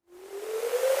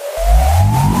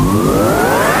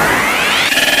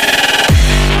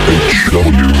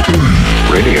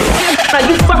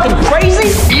you fucking crazy?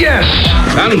 Yes,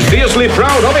 and fiercely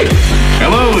proud of it.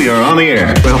 Hello, you're on the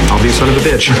air. Well, I'll be a son of a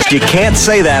bitch. You can't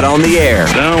say that on the air.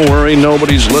 Don't worry,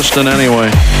 nobody's listening anyway.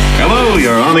 Hello,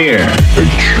 you're on the air.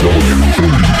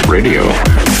 Radio.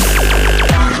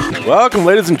 Welcome,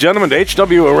 ladies and gentlemen, to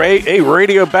HWA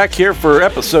Radio, back here for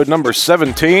episode number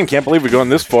 17. Can't believe we're going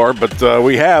this far, but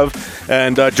we have.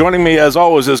 And joining me, as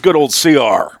always, is good old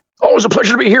CR. Always a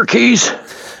pleasure to be here, Keys.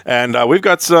 And we've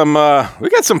got some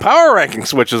power ranking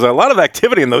switches. A lot of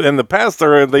activity in the past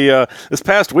or this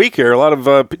past week here. A lot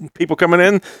of people coming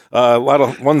in, a lot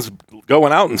of ones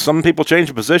going out, and some people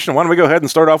changing position. Why don't we go ahead and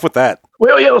start off with that?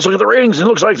 Well, yeah, let's look at the ratings. It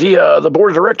looks like the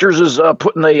board of directors is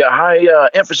putting a high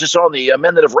emphasis on the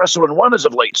men that have wrestled and won as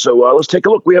of late. So let's take a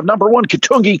look. We have number one,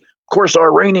 Katungi, of course,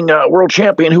 our reigning world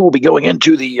champion, who will be going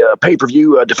into the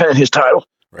pay-per-view defending his title.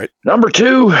 Right. Number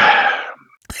two.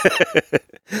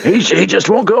 he just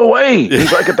won't go away.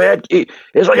 He's like a bad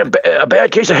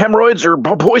case of hemorrhoids or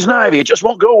poison ivy. It just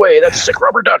won't go away. That's Sick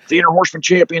Rubber Duck, the Inner Horseman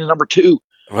champion, number two.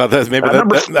 Well, that's maybe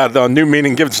the new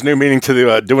meaning gives new meaning to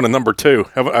the doing a number two,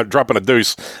 dropping a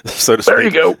deuce, so to speak. There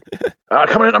you go.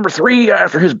 Coming in at number three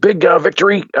after his big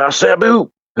victory,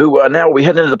 Sabu, who now will be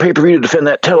heading into the pay-per-view to defend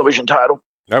that television title.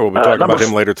 Yeah, we'll be talking about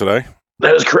him later today.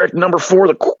 That is correct. Number four,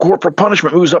 the Corporal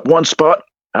Punishment moves up one spot.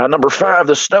 Number five,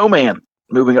 the Snowman,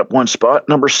 moving up one spot.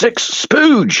 Number six,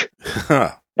 Spooge.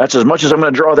 That's as much as I'm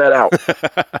going to draw that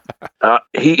out.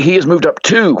 He has moved up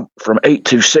two from 8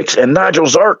 to 6. And Nigel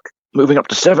Zark moving up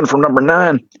to 7 from number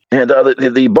 9. And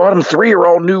the bottom three are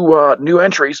all new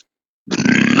entries.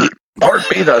 Pardon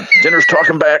me, the dinner's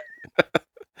talking back.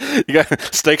 You got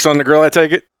steaks on the grill, I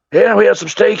take it? Yeah, we had some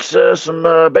steaks,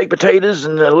 some baked potatoes,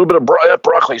 and a little bit of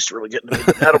broccoli's really getting to me.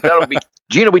 That'll be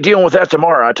Gene will be dealing with that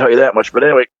tomorrow, I tell you that much. But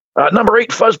anyway, number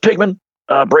 8, Fuzz Pigman.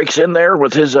 Breaks in there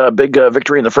with his big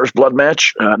victory in the first blood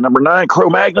match. Number 9,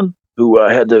 Cro-Magnon, who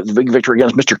had the big victory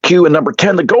against Mr. Q. And number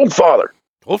 10, the Goldfather.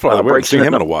 Goldfather, we haven't seen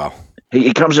him in a while.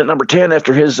 He comes in at number 10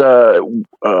 after his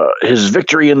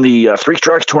victory in the Three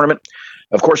Strikes tournament.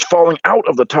 Of course, falling out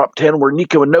of the top 10 were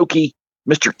Nico Inoki,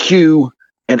 Mr. Q,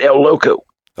 and El Loco.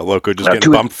 El Loco just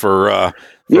getting bumped for other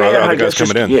guys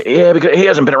coming in. Yeah, because he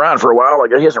hasn't been around for a while.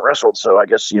 Like, he hasn't wrestled. So I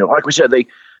guess, like we said,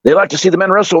 they like to see the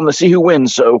men wrestle and to see who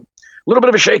wins. So a little bit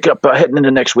of a shakeup heading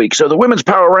into next week. So the women's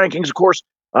power rankings, of course,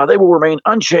 they will remain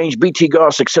unchanged. BT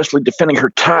Goss successfully defending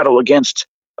her title against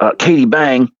Katie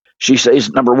Bang. She stays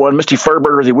at number 1. Misty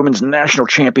Furberger, the women's national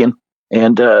champion,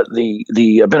 and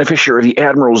the beneficiary of the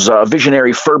Admiral's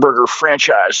visionary Furberger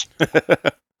franchise.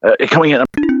 Coming in.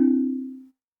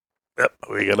 Yep,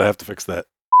 we're going to have to fix that.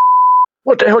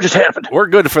 What the hell just happened? We're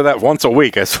good for that once a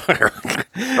week, I swear.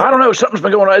 I don't know. Something's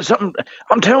been going on.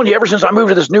 I'm telling you, ever since I moved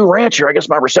to this new ranch here, I guess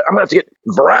I'm going to have to get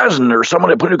Verizon or someone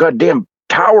to put a goddamn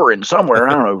tower in somewhere.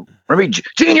 I don't know. I mean,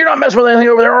 Gene, you're not messing with anything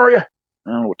over there, are you?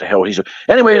 I don't know what the hell he's doing.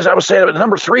 Anyway, as I was saying,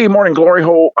 number 3, Morning Glory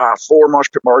Hole, 4, Mosh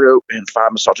Pit Margo, and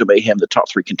 5, Masato Mayhem, the top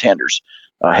 3 contenders,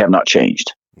 have not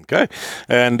changed. Okay.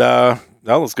 And now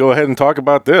let's go ahead and talk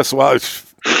about this. Well,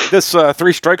 this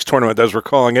Three Strikes tournament, as we're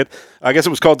calling it, I guess it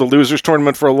was called the Losers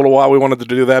Tournament for a little while. We wanted to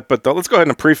do that, but let's go ahead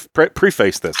and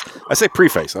preface this. I say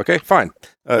preface, okay? Fine.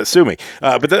 Sue me.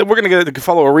 But then we're going to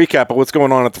follow a recap of what's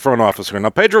going on at the front office here.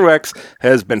 Now, Pedro X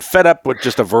has been fed up with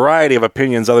just a variety of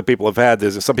opinions other people have had.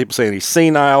 There's some people saying he's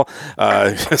senile,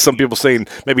 some people saying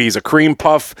maybe he's a cream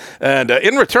puff, and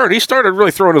in return, he started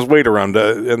really throwing his weight around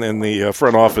in the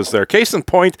front office there. Case in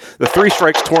point, the Three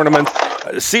Strikes tournament.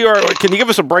 CR, can you give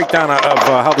us a breakdown of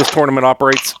how this tournament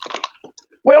operates?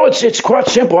 Well, it's quite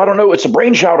simple. I don't know. It's a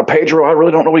brainchild of Pedro. I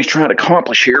really don't know what he's trying to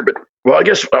accomplish here, but I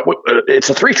guess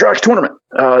it's a Three Strikes tournament.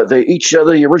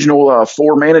 The original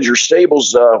 4 manager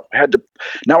stables had to.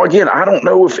 Now again, I don't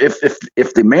know if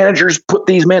the managers put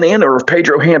these men in or if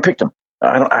Pedro handpicked them.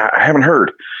 I haven't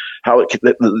heard how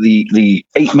the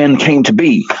 8 men came to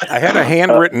be. I had a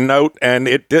handwritten note, and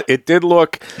it did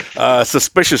look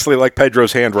suspiciously like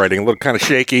Pedro's handwriting, a little kind of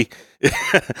shaky,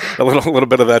 a little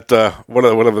bit of that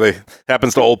whatever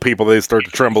happens to old people, they start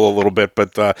to tremble a little bit.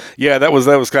 But yeah, that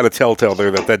was kind of telltale there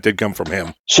that did come from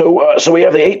him. So we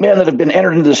have the 8 men that have been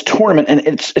entered into this tournament, and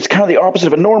it's kind of the opposite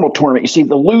of a normal tournament. You see,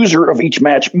 the loser of each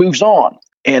match moves on.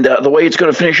 And the way it's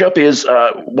going to finish up is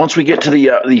once we get to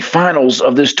the finals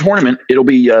of this tournament, it'll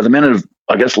be the men that have,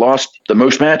 I guess, lost the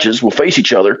most matches will face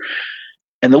each other.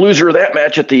 And the loser of that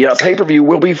match at the pay-per-view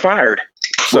will be fired.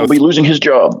 So he'll be losing his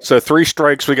job. So 3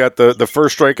 strikes. We got the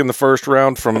first strike in the first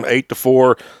round from 8 to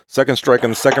 4, second strike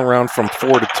in the second round from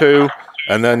 4 to 2.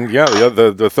 And then,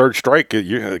 the third strike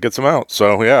gets him out.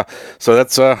 So, yeah. So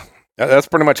that's That's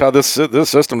pretty much how this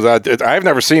system's out. I've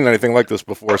never seen anything like this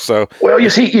before. So, well, you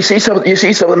see some of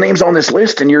the names on this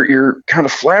list, and you're kind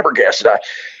of flabbergasted.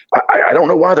 I don't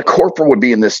know why the Corporal would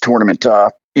be in this tournament.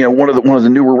 One of the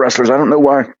newer wrestlers. I don't know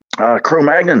why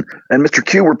Cro-Magnon and Mr.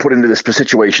 Q were put into this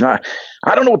situation. I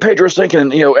don't know what Pedro's thinking.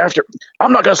 And, after,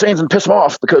 I'm not going to say anything to piss him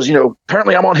off because,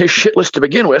 apparently I'm on his shit list to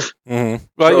begin with. Mm-hmm.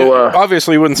 Well, so,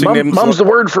 obviously you wouldn't see names. Mum's the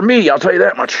word for me. I'll tell you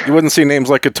that much. You wouldn't see names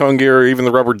like Katungi or even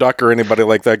the Rubber Duck or anybody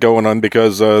like that going on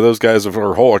because those guys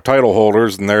are title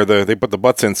holders and they put the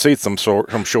butts in seats. I'm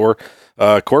sure.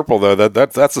 Corporal though,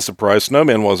 that's a surprise.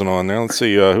 Snowman wasn't on there. Let's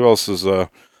see who else is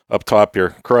up top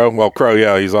here. Crow. Well, Crow.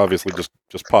 Yeah, he's obviously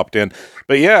just popped in.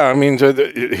 But yeah, I mean,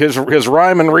 his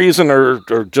rhyme and reason are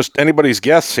just anybody's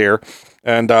guess here.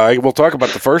 And we'll talk about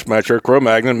the first match here.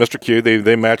 Cro-Magnon and Mr. Q,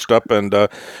 they matched up, and it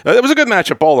was a good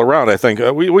matchup all around, I think.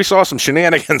 We saw some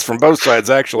shenanigans from both sides,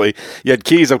 actually. You had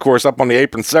Keys, of course, up on the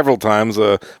apron several times.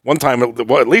 At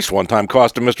least one time,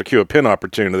 cost him Mr. Q a pin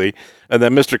opportunity. And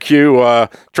then Mr. Q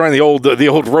trying the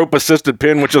old rope-assisted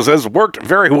pin, which has worked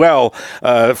very well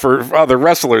for other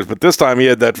wrestlers. But this time he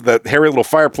had that hairy little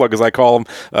fire plug, as I call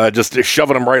him, just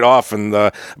shoving him right off. And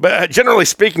but generally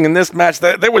speaking, in this match,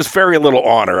 there was very little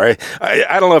honor.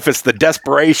 I don't know if it's the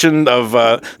desperation of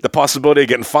the possibility of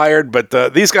getting fired,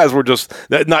 but these guys were just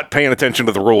not paying attention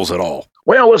to the rules at all.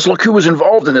 Well, let's look who was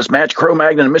involved in this match.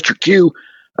 Cro-Magnon and Mr. Q.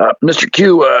 Mr.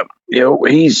 Q,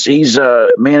 he's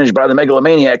managed by the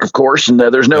Megalomaniac, of course, and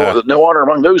there's no honor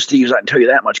among those thieves. I can tell you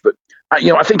that much. But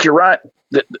I think you're right.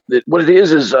 That what it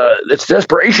is it's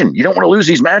desperation. You don't want to lose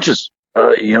these matches.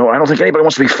 I don't think anybody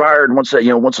wants to be fired wants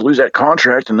to lose that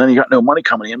contract, and then you got no money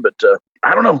coming in. But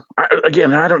I don't know. I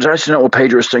just don't know what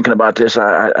Pedro's thinking about this.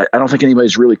 I don't think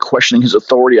anybody's really questioning his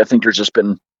authority. I think there's just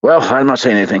been. Well, I'm not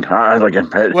saying anything.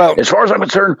 As far as I'm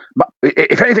concerned,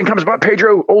 if anything comes about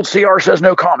Pedro, old CR says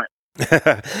no comment.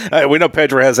 We know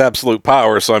Pedro has absolute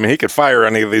power, so I mean he could fire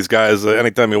any of these guys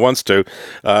anytime he wants to.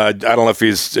 I don't know if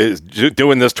he's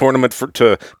doing this tournament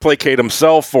to placate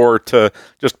himself or to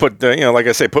just put like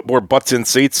I say, put more butts in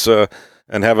seats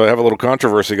and have a little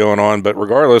controversy going on. But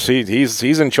regardless,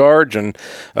 he's in charge, and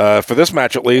for this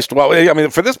match at least. Well, I mean,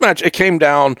 for this match, it came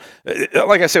down.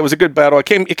 Like I said, it was a good battle. It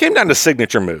came down to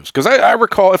signature moves because I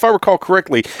recall, if I recall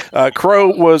correctly,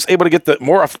 Crow was able to get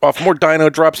off more Dino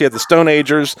drops. He had the Stone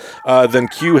Agers. Then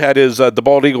Q had his the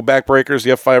Bald Eagle backbreakers,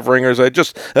 the F5 ringers.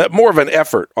 Just more of an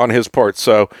effort on his part.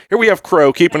 So here we have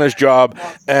Crow keeping his job,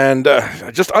 and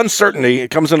just uncertainty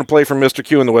comes into play for Mr.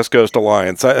 Q and the West Coast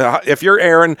Alliance. If you're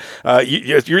Aaron,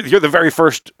 you're the very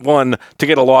first one to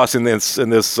get a loss in this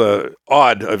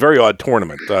very odd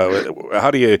tournament. How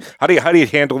do you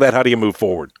handle that? How do you move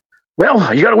forward?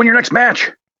 Well, you got to win your next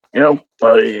match.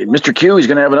 Mr. Q, he's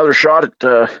going to have another shot at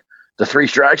the three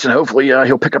strikes, and hopefully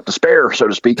he'll pick up the spare, so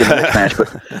to speak, in the next match.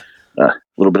 But a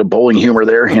little bit of bowling humor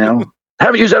there,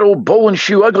 Haven't used that old bowling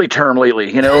shoe ugly term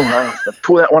lately,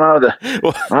 pull that one out of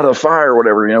the fire or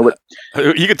whatever,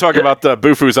 But you could talk about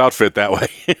Bufu's outfit that way.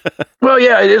 Well,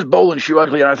 yeah, it is bowling shoe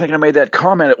ugly, and I think I made that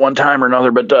comment at one time or another.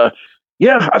 But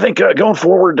I think going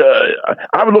forward,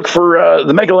 I would look for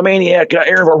the Megalomaniac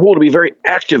Aaron Varhul to be very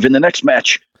active in the next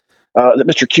match that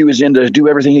Mr. Q is in, to do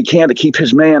everything he can to keep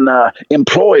his man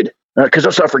employed. Because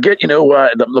let's not forget,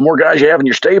 the more guys you have in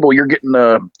your stable, you're getting.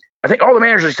 I think all the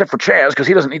managers, except for Chaz, because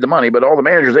he doesn't need the money, but all the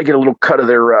managers, they get a little cut of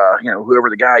their, whoever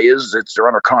the guy is, they're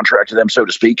under contract to them, so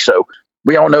to speak. So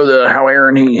we all know how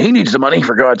Aaron, he needs the money,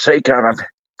 for God's sake.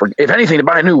 If anything, to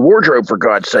buy a new wardrobe, for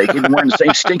God's sake. He's been wearing the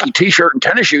same stinky T-shirt and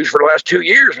tennis shoes for the last 2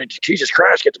 years. I mean, Jesus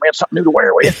Christ, get the man something new to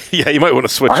wear, will you? Yeah, you might want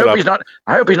to switch it up.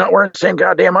 I hope he's not wearing the same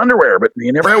goddamn underwear, but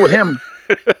you never know with him.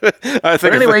 I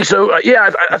think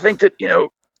that,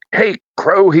 hey,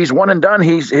 Crow, he's one and done.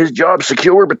 His job's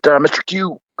secure, but Mr.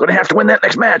 Q going to have to win that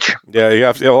next match.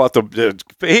 Yeah, he'll have to.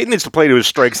 He needs to play to his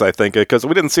strengths, I think, because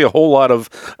we didn't see a whole lot of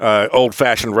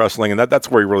old-fashioned wrestling, and that's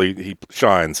where he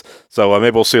shines. So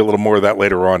maybe we'll see a little more of that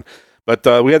later on.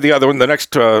 But we had the other one. The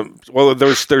next,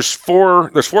 there's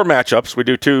four matchups. We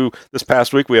do two this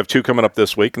past week. We have two coming up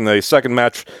this week, and the second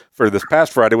match for this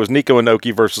past Friday was Nico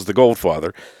Inoki versus the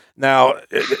Goldfather. Now,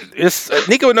 it's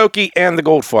Nico Inoki and the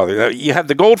Goldfather. Now, you have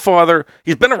the Goldfather.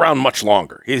 He's been around much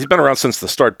longer. He's been around since the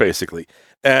start, basically.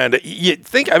 And you'd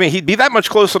think, he'd be that much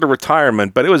closer to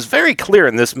retirement, but it was very clear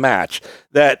in this match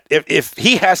that if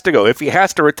he has to go, if he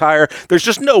has to retire, there's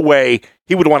just no way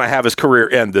he would want to have his career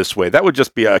end this way. That would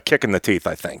just be a kick in the teeth,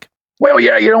 I think. Well,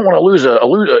 yeah, you don't want to lose a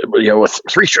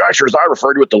three strikes, or as I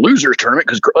refer to it, the losers tournament,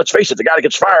 because let's face it, the guy that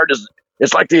gets fired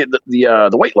it's like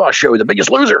the weight loss show, the biggest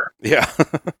loser. Yeah.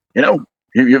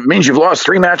 It means you've lost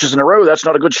 3 matches in a row. That's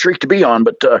not a good streak to be on.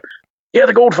 But, the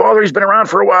Goldfather, he's been around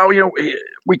for a while.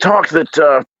 We talked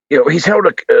that, he's held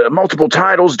multiple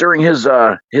titles during his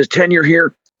tenure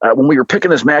here. When we were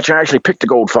picking this match, I actually picked the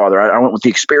Goldfather. I went with the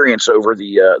experience over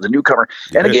the newcomer.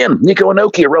 And again, Nico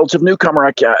Inoki, a relative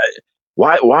newcomer.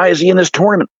 Why is he in this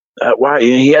tournament? Why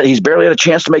he's barely had a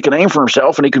chance to make a name for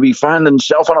himself, and he could be finding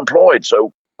himself unemployed.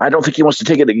 So I don't think he wants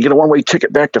to get a one-way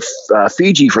ticket back to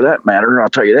Fiji for that matter. I'll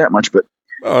tell you that much. But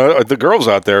the girls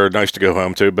out there are nice to go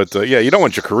home to. But you don't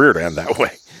want your career to end that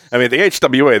way. I mean, the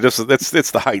HWA,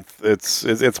 it's the height.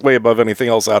 It's way above anything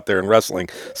else out there in wrestling.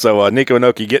 So Nico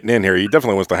Inoki getting in here, he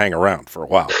definitely wants to hang around for a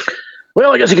while.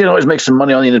 Well, I guess you can always make some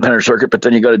money on the independent circuit, but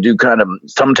then you got to do kind of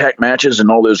thumbtack matches and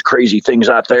all those crazy things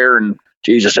out there. And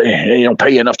Jesus, they don't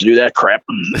pay you enough to do that crap.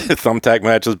 Thumbtack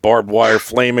matches, barbed wire,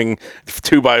 flaming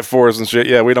 2x4s and shit.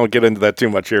 Yeah, we don't get into that too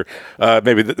much here.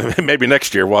 Maybe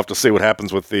next year we'll have to see what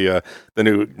happens with the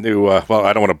new. Well,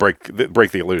 I don't want to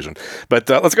break the illusion, but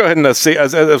let's go ahead and see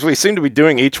as we seem to be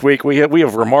doing each week. We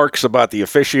have remarks about the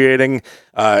officiating.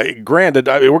 Granted,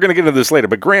 we're going to get into this later,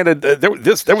 but granted,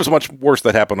 there was much worse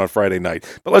that happened on Friday night.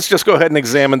 But let's just go ahead and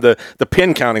examine the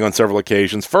pin counting on several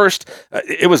occasions. First,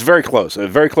 it was very close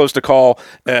to call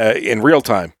in real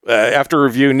time. After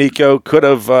review, Nico could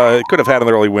have had an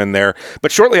early win there,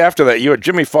 but shortly after that, you had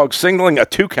Jimmy Fogg signaling a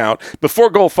 2 count before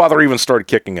Goldfather even started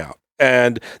kicking out.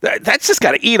 And that's just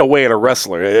got to eat away at a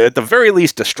wrestler. At the very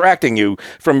least, distracting you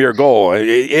from your goal.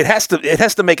 It has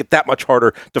to make it that much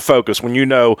harder to focus when you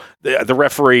know the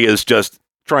referee is just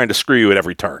trying to screw you at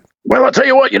every turn. Well, I'll tell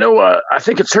you what, I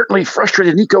think it certainly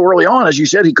frustrated Nico early on. As you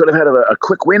said, he could have had a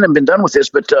quick win and been done with this,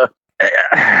 but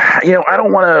I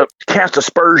don't want to cast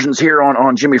aspersions here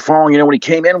on Jimmy Fong. When he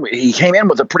came in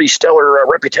with a pretty stellar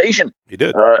reputation. He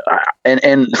did.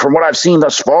 And from what I've seen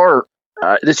thus far,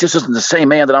 this just isn't the same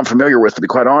man that I'm familiar with, to be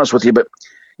quite honest with you. But,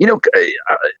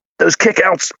 those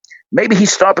kickouts, maybe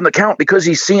he's stopping the count because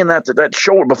he's seeing that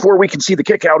shoulder. Before we can see the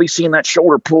kick out, he's seeing that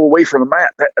shoulder pull away from the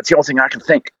mat. That's the only thing I can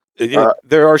think.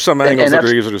 There are some angles that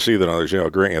are easier to see than others,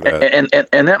 agreeing with that.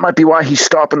 And that might be why he's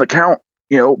stopping the count,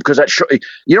 because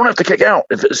you don't have to kick out.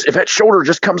 If that shoulder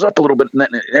just comes up a little bit,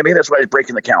 maybe that's why he's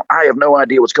breaking the count. I have no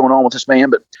idea what's going on with this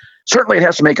man, but certainly it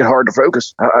has to make it hard to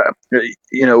focus,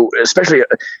 especially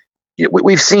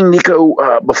we've seen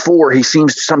Nico before. He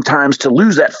seems sometimes to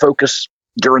lose that focus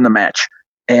during the match.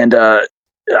 And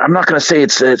I'm not going to say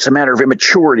it's a matter of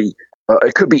immaturity.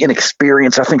 It could be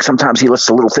inexperience. I think sometimes he lets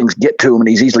the little things get to him and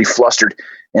he's easily flustered.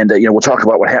 And, we'll talk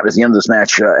about what happened at the end of this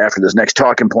match after this next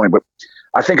talking point. But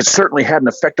I think it certainly had an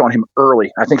effect on him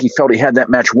early. I think he felt he had that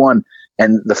match won,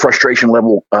 and the frustration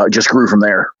level just grew from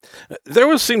there.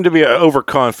 There seemed to be an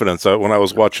overconfidence when I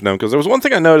was watching him, because there was one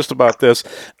thing I noticed about this.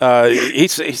 He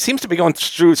seems to be going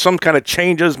through some kind of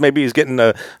changes. Maybe he's getting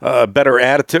a better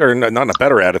attitude, or not a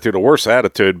better attitude, a worse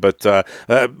attitude, but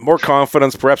more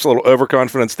confidence, perhaps a little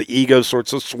overconfidence. The ego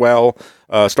starts to swell,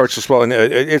 and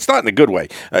it's not in a good way.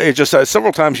 It just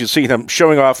several times you see him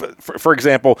showing off, for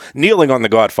example, kneeling on the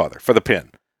Godfather for the pin.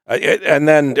 And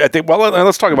then I think,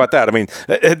 let's talk about that. I mean,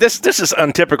 this is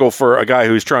untypical for a guy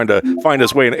who's trying to find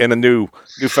his way in a new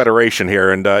federation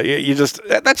here, and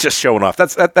that's just showing off.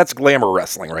 That's glamour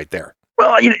wrestling right there.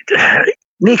 Well,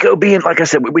 Nico being, like I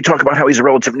said, we talk about how he's a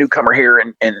relative newcomer here,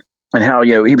 and how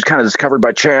he was kind of discovered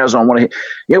by Chaz on one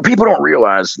of people don't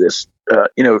realize this.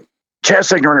 Chaz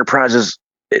Segner Enterprises.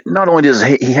 Not only does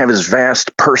he have his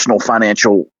vast personal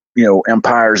financial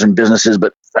empires and businesses,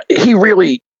 but he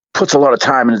really puts a lot of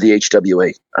time into the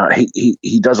HWA.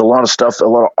 He does a lot of stuff,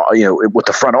 with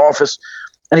the front office,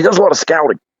 and he does a lot of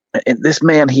scouting. And this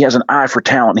man, he has an eye for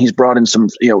talent. He's brought in some,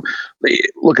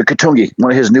 look at Katungi,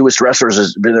 one of his newest wrestlers,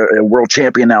 has been a world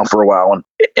champion now for a while.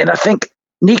 And I think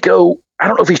Nico, I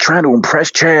don't know if he's trying to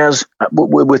impress Chaz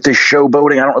with this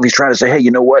showboating. I don't know if he's trying to say, hey,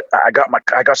 you know what? I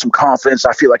got some confidence.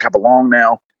 I feel like I belong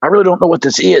now. I really don't know what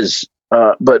this is.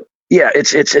 But yeah,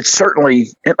 it's certainly,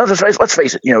 and let's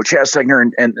face it, Chaz Segner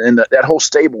and that whole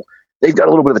stable, they've got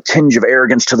a little bit of a tinge of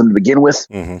arrogance to them to begin with.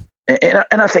 Mm-hmm.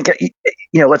 And I think,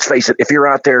 let's face it, if you're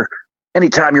out there,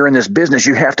 anytime you're in this business,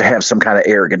 you have to have some kind of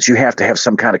arrogance. You have to have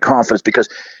some kind of confidence because,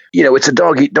 it's a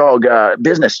dog-eat-dog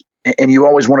business. And you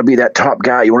always want to be that top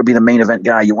guy. You want to be the main event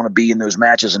guy. You want to be in those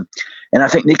matches. And I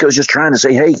think Nico's just trying to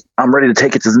say, hey, I'm ready to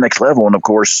take it to the next level. And of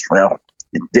course,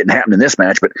 it didn't happen in this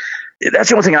match, but that's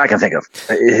the only thing I can think of.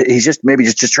 He's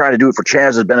just trying to do it for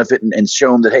Chaz's benefit and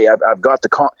show him that, hey, I've got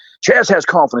Chaz has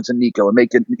confidence in Nico, and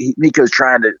Nico's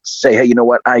trying to say, hey, you know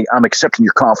what? I'm accepting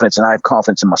your confidence, and I have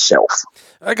confidence in myself.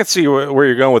 I can see where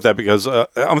you're going with that, because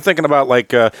I'm thinking about,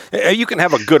 you can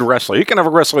have a good wrestler. You can have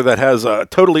a wrestler that has a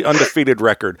totally undefeated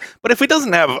record, but if he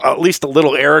doesn't have at least a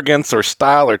little arrogance or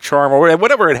style or charm or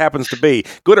whatever it happens to be,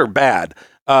 good or bad,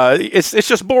 it's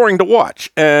just boring to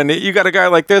watch. And you got a guy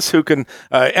like this who can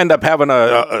end up having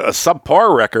a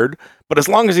subpar record, but as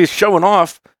long as he's showing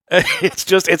off, it's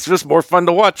just more fun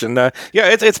to watch. And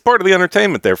it's part of the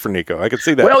entertainment there for Nico. I can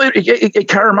see that. Well, it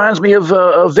kind of reminds me of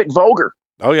Vic Volger.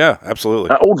 Oh yeah,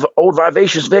 absolutely. Old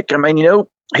vivacious Vic. I mean,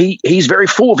 he's very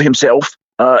full of himself.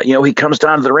 He comes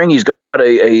down to the ring. He's got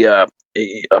a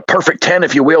perfect 10,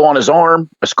 if you will, on his arm,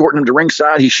 escorting him to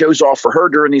ringside. He shows off for her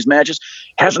during these matches.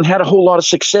 Hasn't had a whole lot of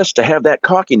success to have that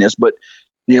cockiness, but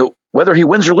whether he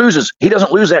wins or loses, he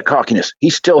doesn't lose that cockiness. He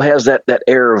still has that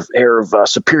air of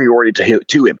superiority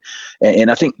to him, and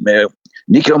I think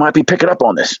Nico might be picking up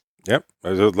on this. Yep, a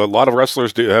lot of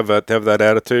wrestlers do have that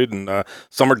attitude, and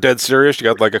some are dead serious. You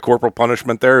got like a Corporal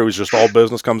Punishment there, who's just all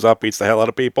business, comes up, beats the hell out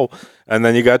of people, and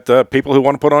then you got people who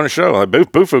want to put on a show. Like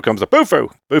Bufu comes up.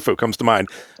 Bufu comes to mind.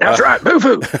 That's right,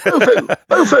 Bufu,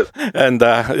 and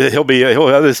he'll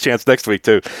have his chance next week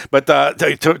too. But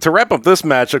to wrap up this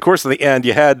match, of course, in the end,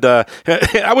 you had I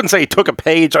wouldn't say he took a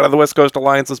page out of the West Coast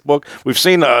Alliance's book. We've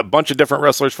seen a bunch of different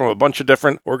wrestlers from a bunch of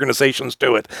different organizations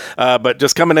do it, but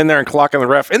just coming in there and clocking the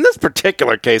ref in this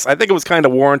particular case, I think it was kind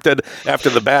of warranted after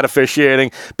the bad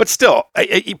officiating. But still,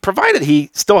 provided he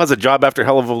still has a job after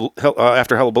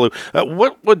Hullabaloo,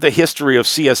 what would the history of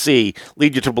CSE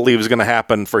lead you to believe is going to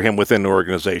happen for him within the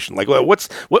organization? Like, what's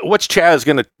Chaz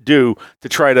going to do to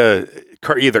try to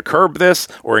either curb this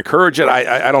or encourage it?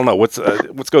 I don't know.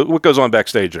 What goes on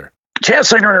backstage there? Chaz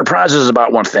Signer Enterprises is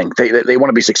about one thing. They want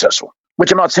to be successful, which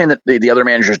I'm not saying that the other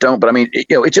managers don't, but I mean,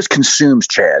 it just consumes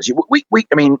Chaz.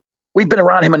 We've been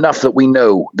around him enough that we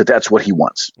know that that's what he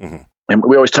wants. Mm-hmm. And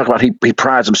we always talk about he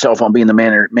prides himself on being the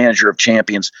manager of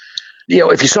champions.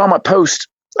 If you saw my post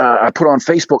I put on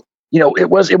Facebook, it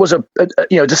was a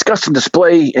disgusting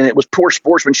display, and it was poor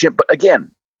sportsmanship. But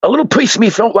again, a little piece of me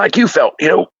felt like you felt.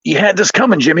 You had this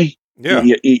coming, Jimmy. Yeah.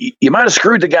 You might have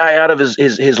screwed the guy out of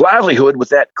his livelihood with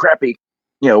that crappy,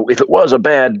 if it was a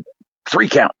bad 3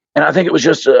 count. And I think it was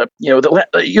just, you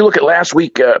look at last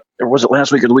week, or was it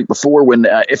last week or the week before, when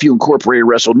If You Incorporated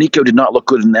wrestled, Nico did not look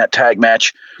good in that tag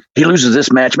match. He loses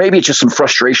this match. Maybe it's just some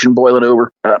frustration boiling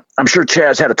over. I'm sure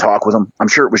Chaz had a talk with him. I'm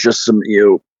sure it was just some,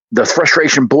 the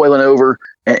frustration boiling over,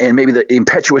 and maybe the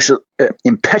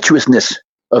impetuousness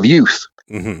of youth.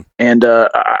 Mm-hmm. And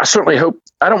I certainly hope,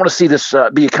 I don't want to see this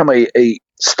become a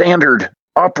standard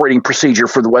operating procedure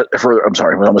for we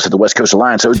almost said the West Coast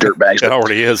Alliance, those dirtbags. It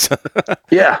already is.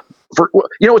 Yeah.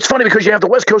 It's funny because you have the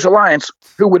West Coast Alliance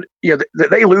who would,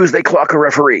 they lose, they clock a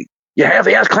referee. You have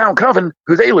the Ass Clown Coven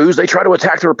who they lose, they try to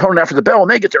attack their opponent after the bell,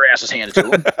 and they get their asses handed to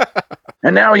them.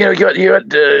 And now, you got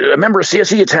a member of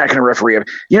CSE attacking a referee.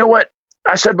 You know what?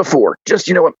 I said before, just,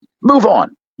 move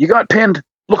on. You got pinned.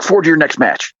 Look forward to your next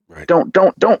match. Right. Don't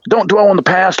dwell on the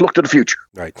past. Look to the future.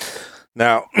 Right.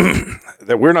 Now,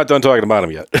 we're not done talking about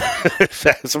him yet.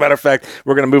 As a matter of fact,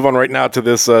 we're going to move on right now to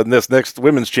this next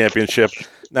women's championship.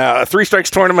 Now, a 3 strikes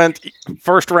tournament,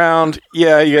 first round.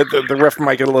 Yeah, the ref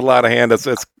might get a little out of hand. It's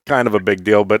kind of a big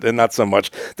deal, but not so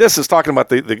much. This is talking about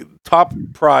the top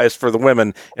prize for the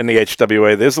women in the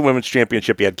HWA. This is the women's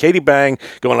championship. You had Katie Bang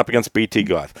going up against BT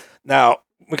Goth. Now,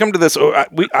 we come to this.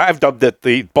 I've dubbed it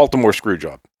the Baltimore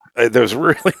Screwjob. There's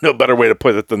really no better way to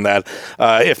put it than that.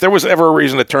 If there was ever a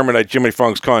reason to terminate Jimmy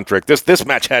Fung's contract, this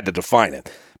match had to define it.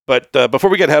 But before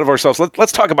we get ahead of ourselves,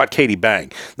 let's talk about Katie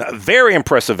Bang. Now, very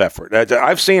impressive effort.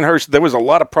 I've seen her. There was a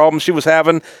lot of problems she was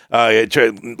having.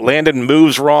 Landed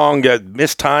moves wrong,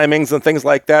 missed timings and things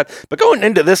like that. But going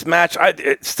into this match,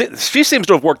 she seems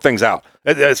to have worked things out.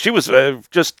 She was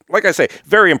just, like I say,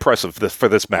 very impressive for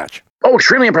this match. Oh,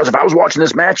 extremely impressive. I was watching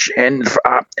this match, and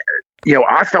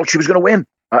I felt she was going to win.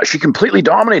 She completely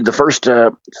dominated the first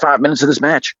 5 minutes of this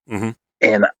match. Mm-hmm.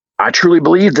 And I truly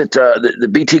believe that the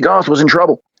BT Goth was in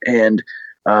trouble. And,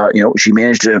 she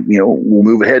managed to, we'll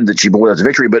move ahead, that she pulled out the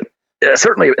victory. But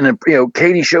certainly,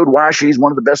 Katie showed why she's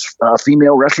one of the best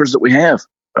female wrestlers that we have.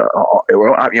 You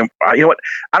know what?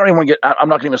 I don't even want to get, I'm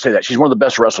not going to say that. She's one of the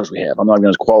best wrestlers we have. I'm not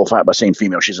going to qualify it by saying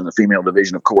female. She's in the female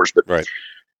division, of course. But right.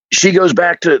 She goes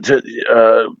back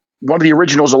to one of the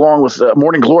originals, along with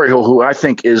Morning Glory, who I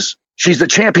think she's the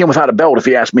champion without a belt, if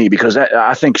you ask me, because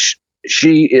I think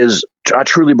she is, I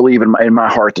truly believe in my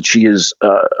heart that she is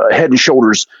head and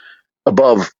shoulders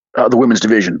above the women's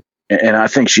division. And I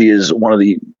think she is one of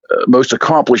the most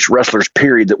accomplished wrestlers,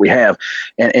 period, that we have.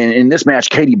 And in this match,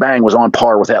 Katie Bang was on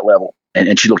par with that level.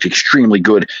 and she looked extremely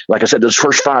good. Like I said, those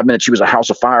first 5 minutes, she was a house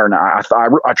of fire, and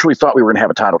I truly thought we were going to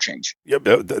have a title change. Yep,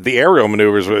 the aerial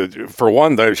maneuvers, for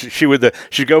one, though,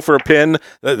 she'd go for a pin,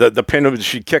 the pin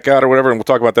she'd kick out or whatever, and we'll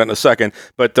talk about that in a second.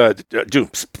 But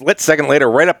split second later,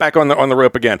 right up back on the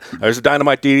rope again. There's a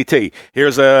dynamite DDT.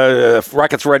 Here's a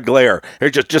Rocket's red glare. They're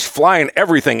just flying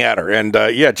everything at her, and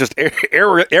just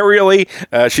aerially,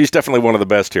 she's definitely one of the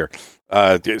best here.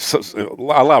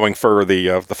 Allowing for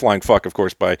the flying fuck, of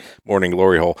course, by Morning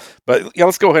Glory Hole. But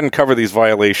let's go ahead and cover these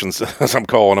violations, as I'm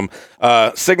calling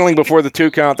them. Signaling before the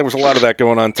 2 count, there was a lot of that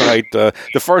going on tonight. The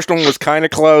first one was kind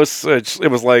of close.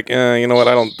 It was like, you know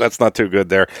what, that's not too good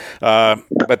there.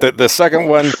 But the second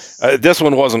one, this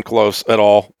one wasn't close at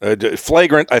all.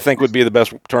 Flagrant, I think, would be the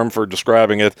best term for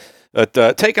describing it. But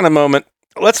taking a moment,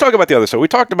 let's talk about the other side. We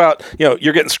talked about,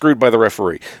 you're getting screwed by the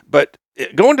referee. But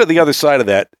going to the other side of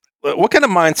that, what kind of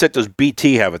mindset does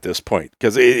BT have at this point?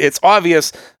 Because it's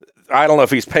obvious. I don't know if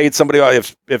he's paid somebody,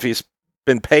 if he's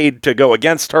been paid to go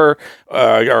against her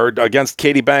or against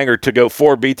Katie Bang or to go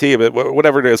for BT, but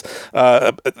whatever it is.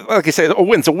 Like I say, a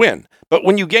win's a win. But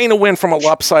when you gain a win from a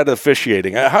lopsided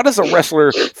officiating, how does a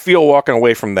wrestler feel walking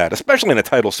away from that, especially in a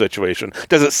title situation?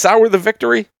 Does it sour the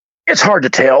victory? It's hard to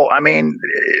tell. I mean,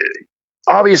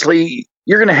 obviously,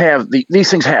 you're going to have these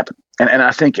things happen. And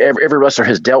I think every wrestler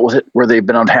has dealt with it where they've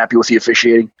been unhappy with the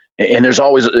officiating. And there's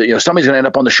always, somebody's going to end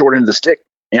up on the short end of the stick.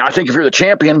 And I think if you're the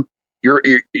champion, you're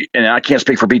and I can't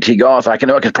speak for BT Goth. I can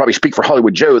probably speak for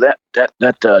Hollywood Joe, that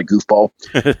goofball.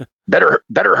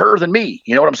 better her than me.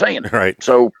 You know what I'm saying? Right.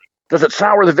 So does it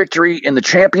sour the victory in the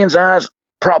champion's eyes?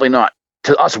 Probably not.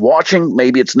 To us watching,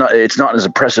 maybe it's not as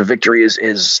impressive victory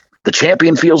as the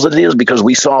champion feels that it is, because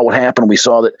we saw what happened. We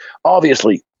saw that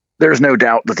obviously there's no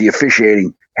doubt that the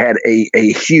officiating had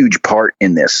a huge part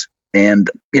in this. And,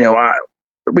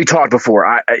 we talked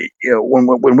before,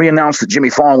 when we announced that Jimmy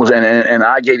Fong was in, and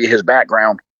I gave you his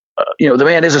background, the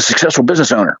man is a successful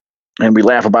business owner. And we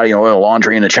laugh about, oil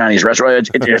laundry in a Chinese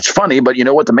restaurant. It's funny, but you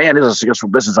know what? The man is a successful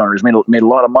business owner. He's made a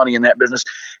lot of money in that business.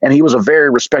 And he was a very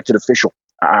respected official.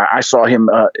 I saw him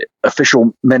officiate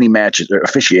many matches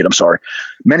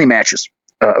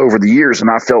over the years, and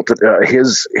I felt that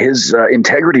his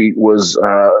integrity was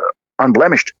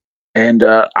unblemished. And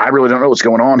I really don't know what's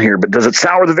going on here. But does it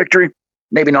sour the victory?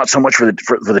 Maybe not so much for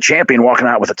the champion walking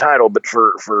out with the title, but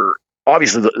for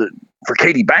obviously for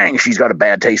Katie Bang, she's got a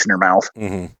bad taste in her mouth,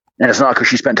 and it's not because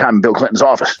she spent time in Bill Clinton's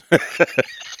office.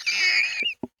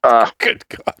 Good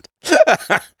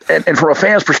God. and from a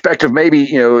fan's perspective, maybe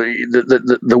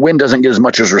the win doesn't get as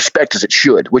much as respect as it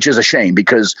should, which is a shame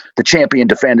because the champion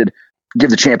defended. Give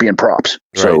the champion props.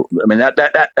 Right. So I mean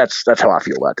that's how I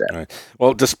feel about that. Right.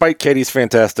 Well, despite Katie's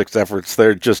fantastic efforts,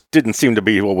 there just didn't seem to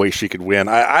be a way she could win.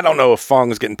 I don't know if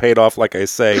Fong is getting paid off, like I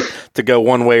say, to go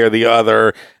one way or the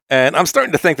other. And I'm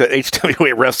starting to think that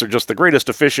HWA refs are just the greatest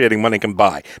officiating money can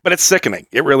buy. But it's sickening.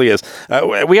 It really is.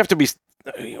 We have to be.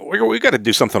 We got to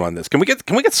do something on this. Can we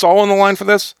get Saul on the line for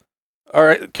this? All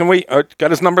right, can we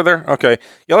got his number there? Okay,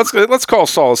 yeah. Let's call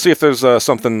Saul. See if there's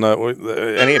something,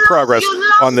 any progress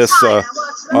on this.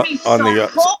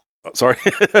 Sorry,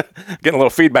 getting a little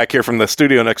feedback here from the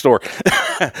studio next door.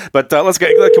 But let's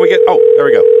get. Can we get? Oh, there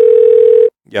we go.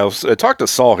 Yeah, let's talk to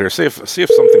Saul here. See if something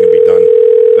can be done.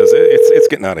 Because it's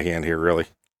getting out of hand here, really.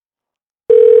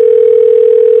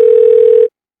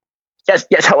 Yes.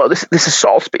 Hello. This is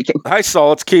Saul speaking. Hi,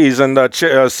 Saul. It's Keys and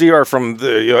CR from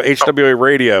the HWA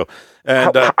Radio.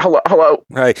 And hello.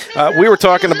 Hi. We were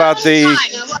talking about the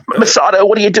Masato.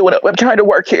 What are you doing? I'm trying to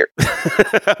work here.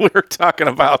 We were talking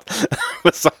about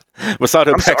Masato.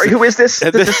 I'm sorry. Who is this?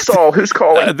 This is Saul. Who's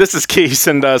calling? This is Keys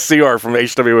and CR from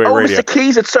HWA Radio. Mr.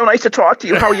 Keys, it's so nice to talk to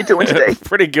you. How are you doing today?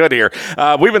 Pretty good here.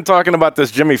 We've been talking about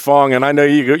this Jimmy Fong, and I know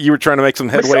you were trying to make some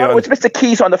headway Masato, it's Mr.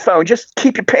 Keys on the phone. Just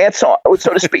keep your pants on,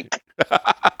 so to speak.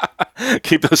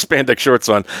 Keep those spandex shorts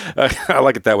on. I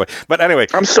like it that way. But anyway,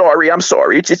 I'm sorry.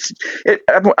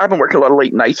 I've been working a lot of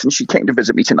late nights, and she came to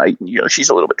visit me tonight. And, she's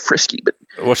a little bit frisky, but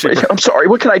I'm sorry.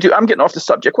 What can I do? I'm getting off the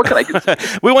subject. What can I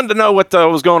do? We wanted to know what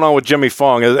was going on with Jimmy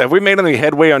Fong. Have we made any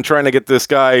headway on trying to get this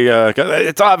guy?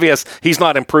 It's obvious he's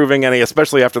not improving any,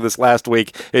 especially after this last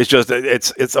week. It's just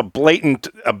it's a blatant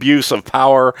abuse of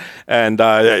power. And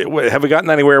have we gotten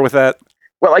anywhere with that?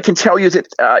 Well, I can tell you that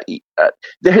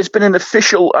there has been an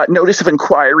official notice of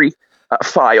inquiry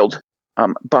filed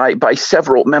by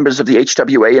several members of the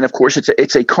HWA, and of course,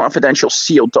 it's a confidential,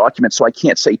 sealed document, so I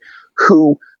can't say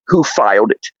who filed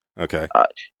it. Okay.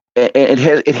 And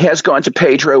it has gone to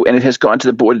Pedro, and it has gone to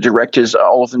the board of directors.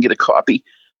 All of them get a copy,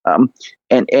 and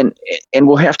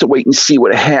we'll have to wait and see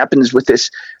what happens with this.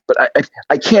 But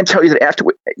I can't tell you that after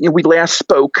we last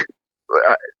spoke.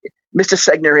 Mr.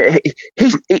 Segner,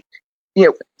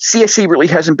 CSC really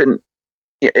hasn't been.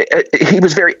 He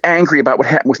was very angry about what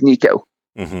happened with Nico.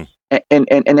 Mm-hmm.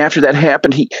 And after that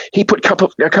happened, he put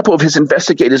a couple of his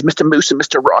investigators, Mr. Moose and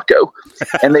Mr. Rocco,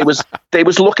 and they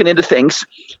was looking into things,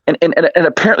 and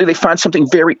apparently they found something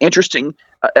very interesting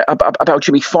about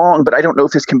Jimmy Fong, but I don't know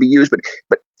if this can be used.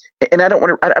 But I don't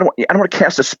want to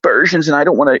cast aspersions, and I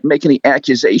don't want to make any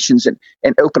accusations and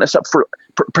open us up for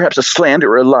perhaps a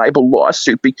slander or a libel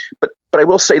lawsuit. But I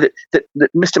will say that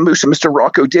Mr. Moose and Mr.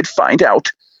 Rocco did find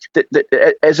out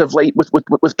that as of late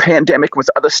with pandemic, with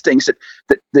other things,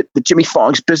 that Jimmy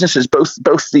Fong's businesses, both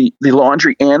the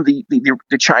laundry and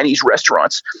the Chinese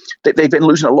restaurants, that they've been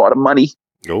losing a lot of money.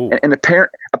 Oh. And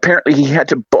apparently he had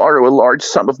to borrow a large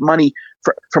sum of money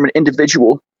from an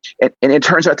individual. And it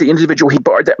turns out the individual he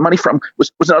borrowed that money from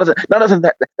was none other than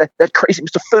that crazy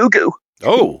Mr. Fugu.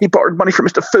 Oh, he borrowed money from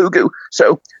Mr. Fugu.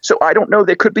 So I don't know.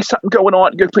 There could be something going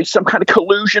on. There could be some kind of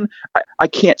collusion. I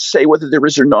can't say whether there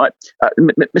is or not.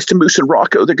 Mr. Moose and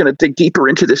Rocco, they're going to dig deeper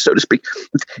into this, so to speak.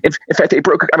 In fact, they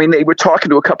were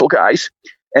talking to a couple guys,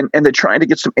 and they're trying to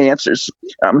get some answers.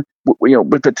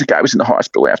 But the guy was in the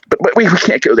hospital after. But we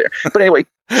can't go there. But anyway,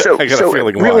 so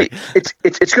really,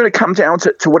 it's going to come down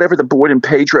to whatever the board and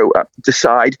Pedro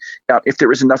decide if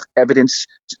there is enough evidence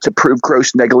to prove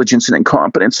gross negligence and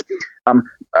incompetence.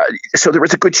 So there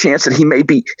is a good chance that he may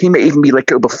even be let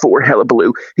go before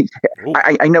Hullabaloo.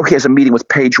 I know he has a meeting with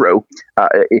Pedro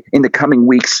in the coming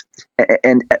weeks,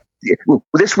 and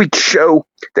this week's show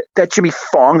that Jimmy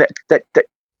Fong that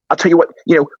I'll tell you what,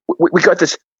 we got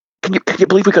this. Can you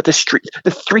believe we got the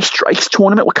 3 strikes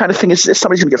tournament? What kind of thing is this?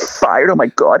 Somebody's gonna get fired. Oh my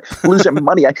God, lose their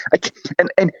money.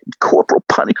 And Corporal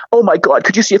Punishment. Oh my God,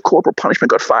 could you see if Corporal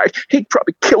Punishment got fired? He'd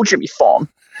probably kill Jimmy Fong.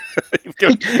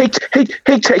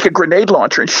 He'd take a grenade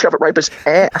launcher and shove it right up his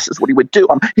ass. Is what he would do.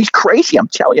 He's crazy. I'm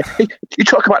telling you. You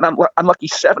talk about an unlucky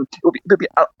 7. It would be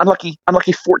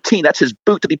unlucky 14. That's his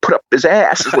boot that he put up his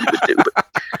ass. Is what he would do.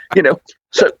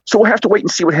 But, so we'll have to wait and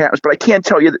see what happens. But I can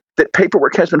tell you that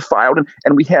paperwork has been filed,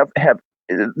 and we have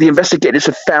the investigators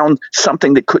have found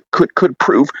something that could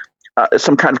prove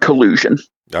some kind of collusion.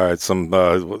 All right,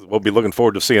 we'll be looking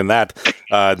forward to seeing that.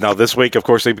 Now, this week, of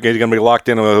course, he's going to be locked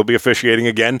in. He'll be officiating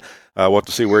again. We'll have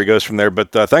to see where he goes from there.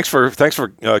 But thanks for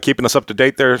keeping us up to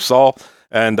date there, Saul.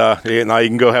 And now you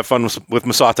can go have fun with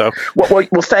Masato.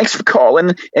 Well, thanks for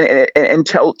calling and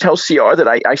tell CR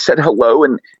that I said hello.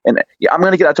 And I'm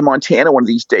going to get out to Montana one of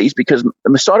these days because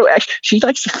Masato actually, she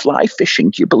likes to fly fishing.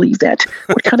 Do you believe that?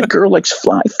 What kind of girl likes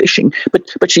fly fishing?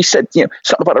 But she said, something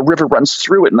about a river runs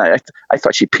through it, and I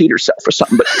thought she peed herself or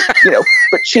something. But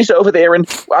but she's over there, and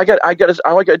all I got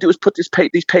to do is put these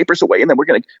papers away, and then we're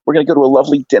gonna go to a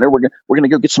lovely dinner. We're gonna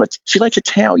go get some. She likes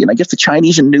Italian. I guess the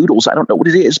Chinese and noodles. I don't know what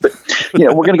it is, but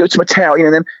we're going to go to some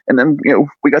Italian, and then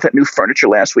we got that new furniture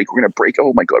last week. We're going to break.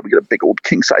 Oh my God, we got a big old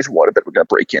king size waterbed. We're going to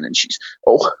break in, and she's.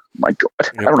 Oh my God,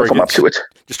 I don't know if I'm up to it.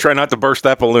 Just try not to burst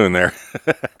that balloon there.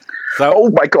 Oh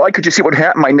my God, could you see what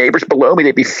happened? My neighbors below me,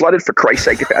 they'd be flooded for Christ's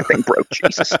sake if that thing broke.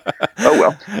 Jesus. Oh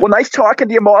well. Well, nice talking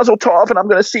to you, Mazel Tov, and I'm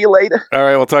going to see you later. All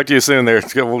right, we'll talk to you soon. There,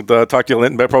 we'll talk to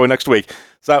you probably next week.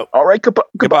 So. All right,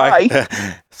 goodbye.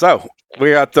 So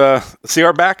we got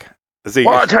CR back. Well,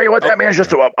 I'll tell you what, that man's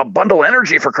just a bundle of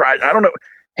energy for Christ. I don't know.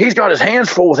 He's got his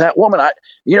hands full with that woman. I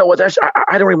don't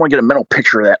even want to get a mental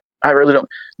picture of that. I really don't.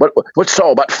 What's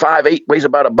Saul, about 5'8", weighs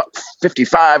about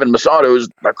 $155, and Masato's,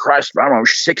 Christ, I don't know,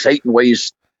 6'8" and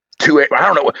weighs 2'8".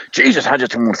 I don't know. Jesus, I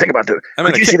just don't think about that.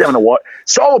 Could you see them in the water?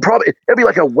 Saul will it'll be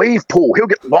like a wave pool. He'll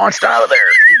get launched out of there.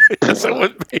 Yes, it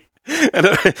would be. And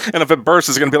if it bursts,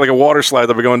 it's going to be like a water slide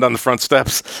that'll be going down the front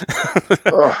steps.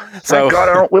 Thank God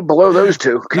I don't live below those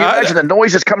two. Can you imagine the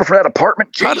noises coming from that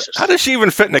apartment? Jesus. How does she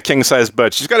even fit in a king-size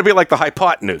bed? She's got to be like the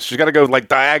hypotenuse. She's got to go like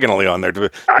diagonally on there to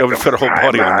fit her whole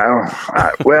body on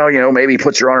there. Well, maybe he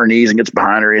puts her on her knees and gets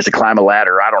behind her. He has to climb a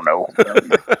ladder. I don't know.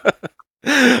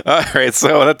 All right,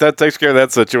 so that takes care of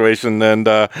that situation. And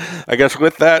I guess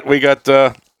with that, we're going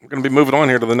to be moving on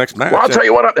here to the next match. Well, I'll tell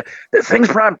you what, things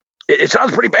probably... It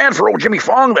sounds pretty bad for old Jimmy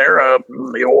Fong there. I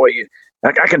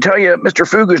can tell you, Mr.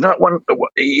 Fugu's not one.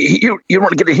 You don't want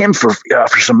to get to him for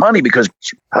some money because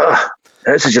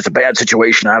this is just a bad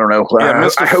situation. I don't know.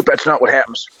 I hope that's not what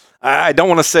happens. I don't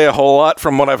want to say a whole lot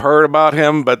from what I've heard about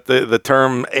him, but the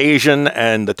term Asian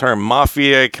and the term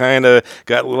mafia kind of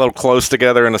got a little close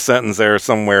together in a sentence there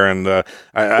somewhere. And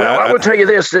I would tell you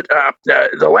this, that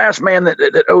the last man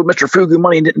that owed Mr. Fugu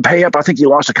money and didn't pay up, I think he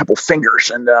lost a couple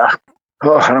fingers. And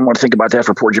I don't want to think about that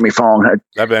for poor Jimmy Fong.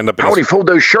 How would he fold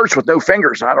those shirts with no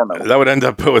fingers? I don't know. That would end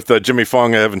up with Jimmy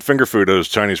Fong having finger food at those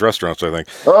Chinese restaurants, I think.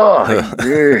 Oh,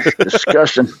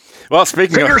 disgusting. Well,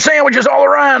 speaking finger of... sandwiches all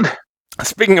around.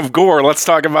 Speaking of gore, let's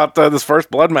talk about this first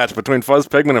blood match between Fuzz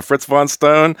Pigman and Fritz von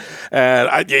Stone. And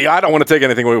I don't want to take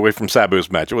anything away from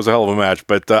Sabu's match. It was a hell of a match,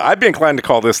 but I'd be inclined to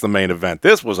call this the main event.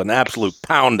 This was an absolute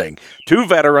pounding. Two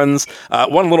veterans,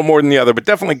 one a little more than the other, but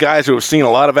definitely guys who have seen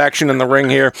a lot of action in the ring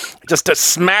here, just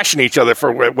smashing each other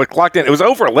for what clocked in. It was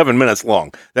over 11 minutes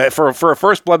long. For a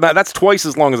first blood match, that's twice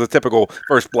as long as a typical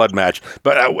first blood match.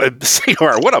 But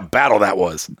CR, what a battle that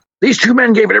was. These two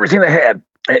men gave it everything they had.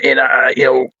 And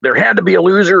there had to be a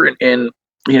loser, and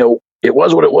it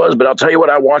was what it was. But I'll tell you what,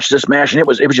 I watched this match, and it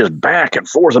was just back and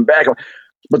forth and back.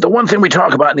 But the one thing we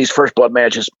talk about in these first blood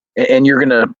matches, and you're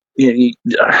gonna,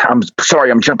 I'm sorry,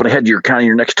 I'm jumping ahead to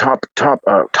your next top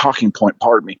talking point.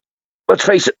 Pardon me. Let's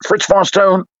face it, Fritz von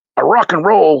Stone, a rock and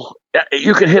roll.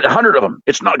 You can hit 100 of them.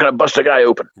 It's not going to bust a guy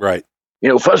open. Right.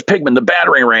 Fuzz Pigman, the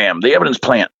battering ram, the evidence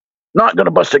plant, not going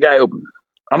to bust a guy open.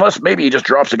 Unless maybe he just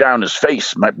drops a guy on his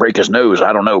face, might break his nose.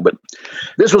 I don't know. But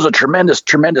this was a tremendous,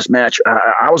 tremendous match.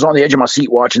 I was on the edge of my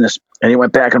seat watching this, and he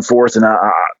went back and forth. And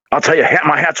I'll tell you,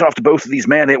 my hat's off to both of these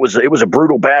men. It was a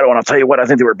brutal battle. And I'll tell you what, I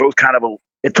think they were both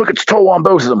it took its toll on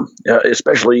both of them,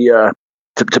 especially to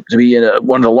be in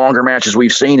one of the longer matches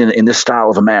we've seen in this style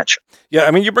of a match. Yeah,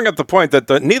 I mean, you bring up the point that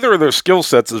neither of their skill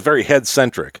sets is very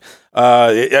head-centric.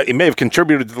 It may have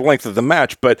contributed to the length of the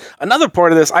match, but another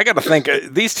part of this, I got to think,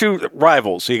 these two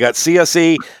rivals, so you got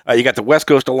CSE, you got the West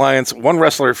Coast Alliance, one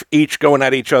wrestler each going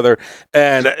at each other,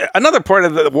 and another part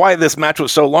of why this match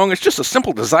was so long is just a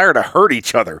simple desire to hurt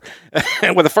each other.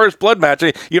 And with the first blood match,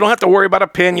 you don't have to worry about a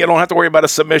pin, you don't have to worry about a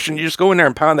submission, you just go in there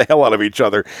and pound the hell out of each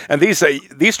other. And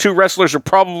these two wrestlers are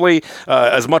probably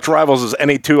as much rivals as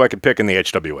any two I could pick in the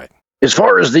HWA. As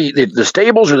far as the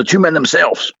stables or the two men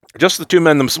themselves? Just the two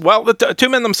men themselves. Well, the two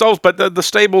men themselves, but the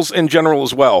stables in general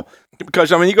as well.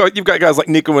 Because, I mean, you've got guys like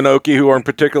Nico Inoki who aren't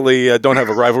particularly, don't have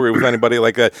a rivalry with anybody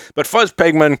like that. But Fuzz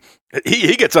Pigman,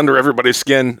 he gets under everybody's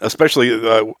skin,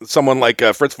 especially someone like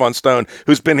Fritz von Stone,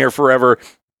 who's been here forever.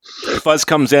 Fuzz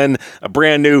comes in,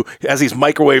 brand new, has these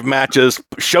microwave matches,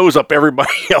 shows up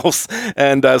everybody else,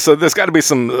 and so there's got to be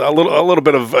a little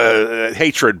bit of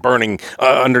hatred burning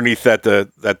underneath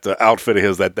that outfit of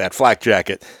his, that flak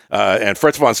jacket, and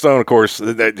Fritz von Stone, of course,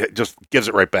 that just gives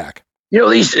it right back.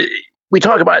 These we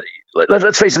talk about.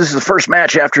 Let's face it, this is the first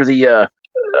match after the,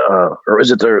 or is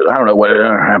it the? I don't know what.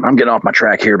 I'm getting off my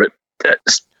track here, but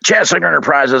Chad Singer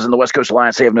Enterprises and the West Coast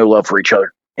Alliance, they have no love for each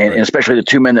other, and especially the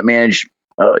two men that manage.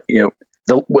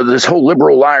 With this whole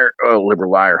liberal lawyer,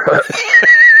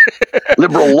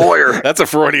 That's a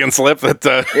Freudian slip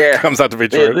that comes out to be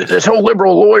true. This whole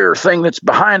liberal lawyer thing that's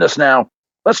behind us now.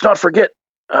 Let's not forget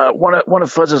one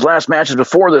of Fuzz's last matches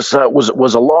before this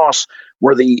was a loss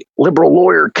where the liberal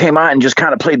lawyer came out and just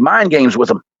kind of played mind games with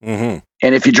him. Mm-hmm.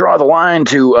 And if you draw the line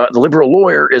to the liberal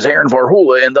lawyer is Aaron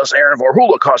Varhula, and thus Aaron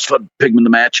Varhula cost Fuzz Pigman the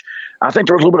match, I think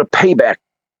there was a little bit of payback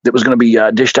that was going to be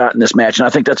dished out in this match. And I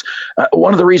think that's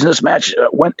one of the reasons this match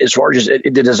went as far as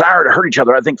the desire to hurt each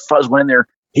other. I think Fuzz went in there.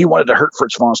 He wanted to hurt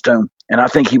Fritz von Stone. And I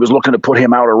think he was looking to put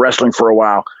him out of wrestling for a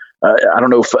while. I don't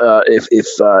know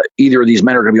if either of these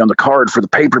men are going to be on the card for the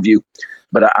pay-per-view.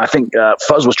 But I think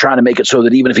Fuzz was trying to make it so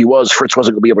that even if he was, Fritz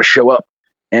wasn't going to be able to show up.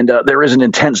 And there is an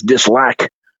intense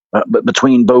dislike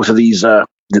between both of these, the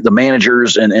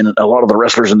managers and a lot of the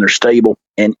wrestlers in their stable.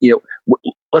 And,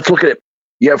 let's look at it.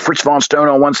 You have Fritz von Stone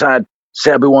on one side,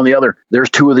 Sabu on the other. There's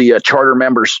two of the charter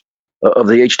members of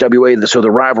the HWA, so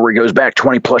the rivalry goes back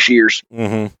 20 plus years.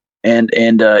 Mm-hmm. And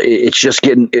it's just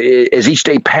getting, as each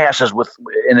day passes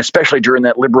and especially during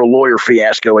that liberal lawyer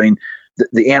fiasco, I mean,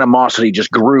 the animosity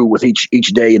just grew with each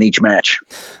day and each match.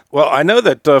 Well, I know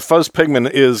that Fuzz Pigman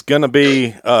is going to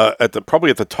be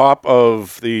probably at the top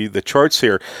of the charts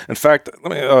here. In fact,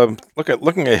 let me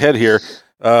looking ahead here.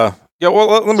 Yeah, well,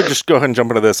 let me just go ahead and jump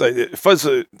into this. Fuzz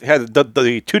had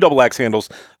the two double axe handles,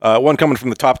 one coming from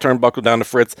the top turnbuckle down to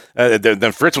Fritz.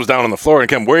 Then Fritz was down on the floor and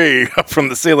came way up from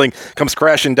the ceiling, comes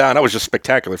crashing down. That was just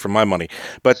spectacular for my money.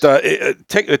 But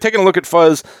taking a look at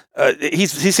Fuzz, he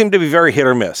seemed to be very hit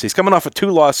or miss. He's coming off of two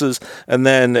losses, and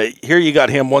then here you got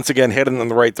him once again heading in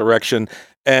the right direction.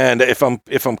 And if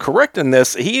I'm correct in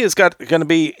this, he is going to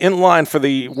be in line for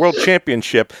the World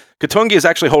Championship. Katungi is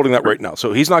actually holding that right now,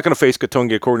 so he's not going to face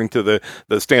Katungi according to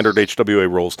the standard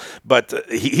HWA rules. But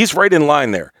he's right in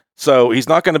line there, so he's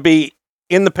not going to be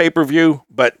in the pay-per-view.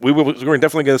 But we're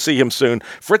definitely going to see him soon.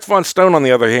 Fritz von Stone, on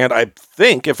the other hand, I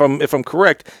think if I'm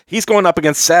correct, he's going up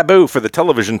against Sabu for the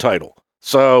television title.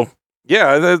 So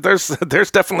yeah, there's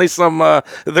definitely some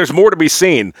there's more to be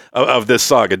seen of this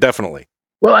saga, definitely.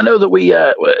 Well, I know that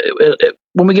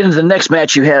when we get into the next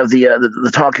match, you have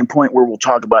the talking point where we'll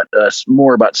talk about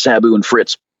more about Sabu and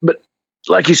Fritz. But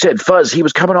like you said, Fuzz, he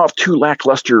was coming off two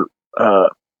lackluster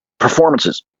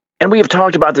performances. And we have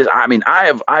talked about this. I mean,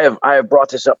 I have brought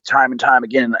this up time and time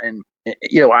again. And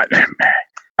you know,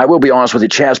 I will be honest with you.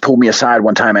 Chaz pulled me aside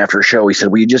one time after a show. He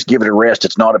said, "Will you just give it a rest?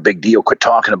 It's not a big deal. Quit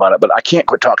talking about it." But I can't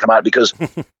quit talking about it because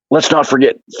let's not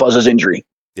forget Fuzz's injury.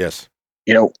 Yes.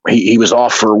 You know, he was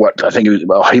off for what I think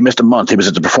he missed a month. He was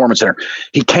at the Performance Center.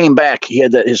 He came back. He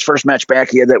had his first match back.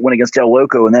 He had that win against El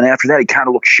Loco, and then after that, he kind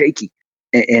of looked shaky.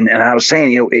 And I was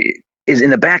saying, you know, is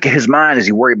in the back of his mind as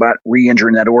he worried about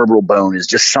re-injuring that orbital bone is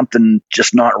just something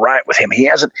just not right with him. He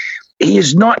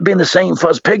has not been the same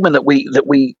Fuzz Pigman that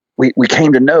we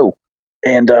came to know.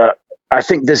 And I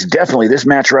think this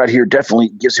match right here definitely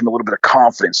gives him a little bit of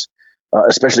confidence,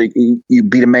 especially you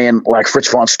beat a man like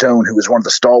Fritz von Stone, who was one of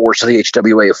the stalwarts of the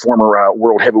HWA, a former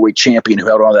world heavyweight champion who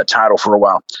held on to that title for a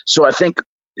while. So I think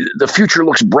the future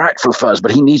looks bright for Fuzz, but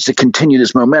he needs to continue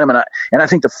this momentum. And I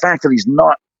think the fact that he's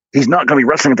not going to be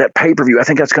wrestling at that pay-per-view, I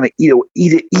think that's going to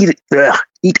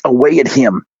eat away at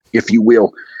him, if you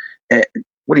will. I'm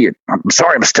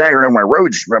sorry, I'm staggering over my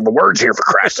words here, for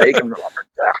Christ's sake.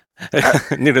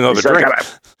 Need another drink.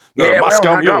 I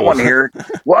got one here.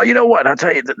 Well, you know what? I'll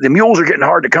tell you, the mules are getting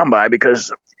hard to come by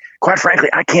because, quite frankly,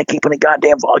 I can't keep any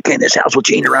goddamn vodka in this house with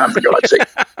Gene around, for God's sake.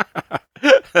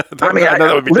 I mean,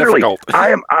 that would be literally, difficult.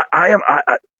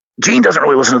 Gene doesn't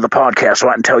really listen to the podcast, so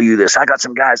I can tell you this. I got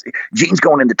some guys. Gene's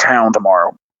going into town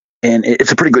tomorrow, and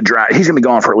it's a pretty good drive. He's going to be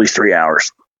gone for at least 3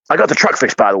 hours. I got the truck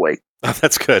fixed, by the way. Oh,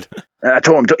 that's good. And I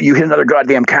told him, you hit another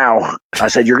goddamn cow. I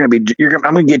said, I'm going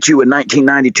to get you a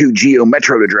 1992 Geo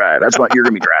Metro to drive. That's what you're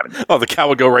going to be driving. Oh, the cow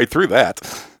would go right through that.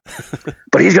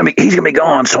 But he's going to be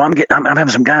gone. So I'm having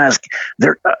some guys.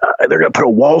 They're going to put a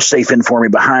wall safe in for me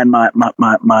behind my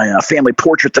family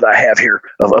portrait that I have here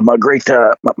of my great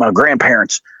my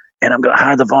grandparents. And I'm going to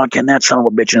hide the vodka in that son of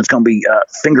a bitch, and it's going to be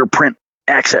fingerprint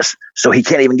access, so he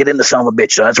can't even get in the son of a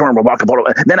bitch. So that's where I'm going to walk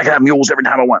up. Then I can have mules every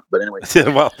time I want. But anyway.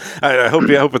 Well, I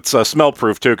hope it's smell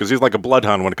proof too, because he's like a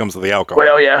bloodhound when it comes to the alcohol.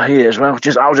 Well, yeah, he is. Well,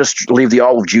 I'll just leave the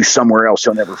olive juice somewhere else.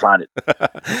 He'll never find it.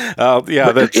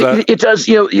 Yeah, but it does.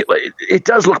 You know, it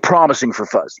does look promising for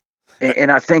Fuzz,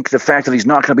 and I think the fact that he's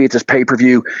not going to be at this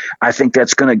pay-per-view, I think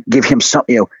that's going to give him some.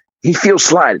 You know, he feels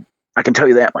slighted. I can tell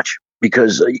you that much.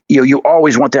 Because you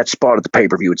always want that spot at the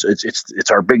pay-per-view. It's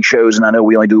our big shows, and I know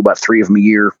we only do about 3 of them a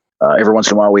year. Every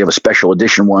once in a while, we have a special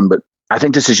edition one, but I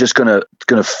think this is just gonna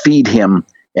feed him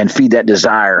and feed that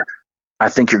desire. I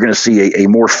think you're going to see a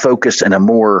more focused and a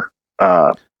more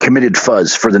committed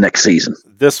Fuzz for the next season.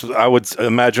 This, I would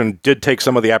imagine, did take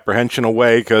some of the apprehension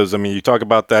away, because I mean, you talk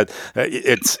about that.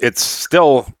 It's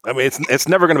still, I mean, it's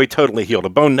never going to be totally healed. A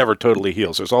bone never totally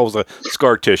heals. There's always a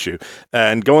scar tissue.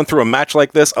 And going through a match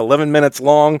like this, 11 minutes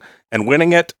long, and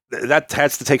winning it, that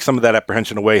has to take some of that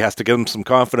apprehension away. Has to give him some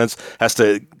confidence. Has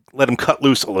to let him cut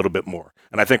loose a little bit more.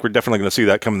 And I think we're definitely going to see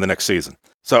that come in the next season.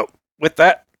 So with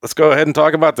that, let's go ahead and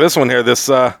talk about this one here. This,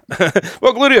 well,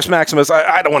 Gluteus Maximus,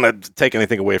 I don't want to take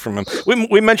anything away from him.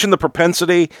 We mentioned the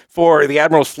propensity for the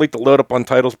Admiral's fleet to load up on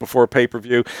titles before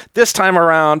pay-per-view. This time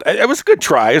around, it was a good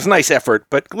try. It was a nice effort,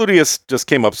 but Gluteus just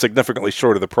came up significantly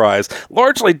short of the prize,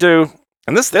 largely due.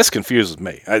 And this confuses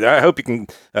me. I hope you can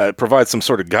provide some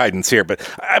sort of guidance here, but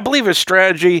I believe his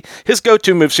strategy, his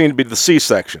go-to move seemed to be the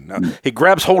C-section. He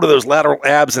grabs hold of those lateral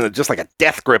abs and just like a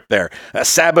death grip there.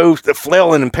 Sabu,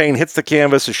 flailing in pain, hits the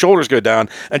canvas, his shoulders go down,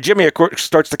 and Jimmy, of course,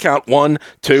 starts to count 1,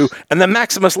 2, and then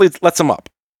Maximus lets him up.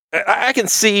 I can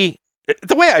see,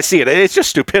 the way I see it, it's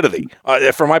just stupidity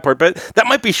for my part, but that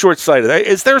might be short-sighted.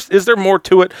 Is there more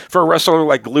to it for a wrestler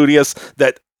like Gluteus,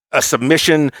 that a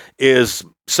submission is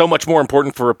so much more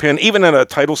important for a pin, even in a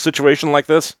title situation like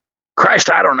this?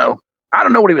 Christ, I don't know. I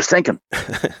don't know what he was thinking.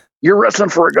 You're wrestling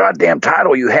for a goddamn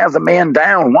title. You have the man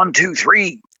down 1, 2,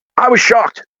 3. I was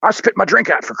shocked. I spit my drink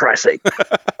out, for Christ's sake.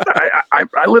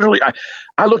 I literally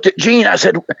looked at Gene. I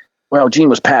said, well, Gene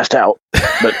was passed out,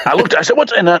 but I said,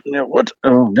 what?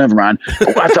 Oh, never mind.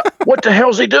 I thought, what the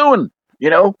hell's he doing? You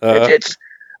know,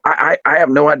 I have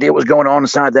no idea what's going on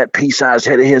inside that pea-sized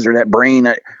head of his, or that brain.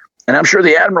 And I'm sure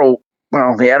the Admiral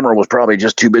was probably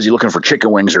just too busy looking for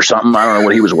chicken wings or something. I don't know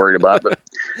what he was worried about, but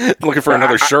looking for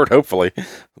another shirt, hopefully.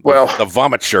 Well, the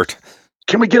vomit shirt.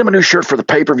 Can we get him a new shirt for the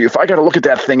pay-per-view? If I got to look at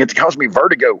that thing, it causes me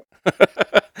vertigo.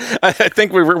 I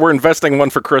think we're investing one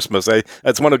for Christmas.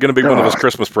 That's going to be one of his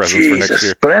Christmas presents for next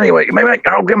year. But anyway, maybe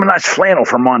I'll give him a nice flannel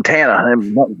from Montana,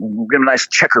 and we'll give him a nice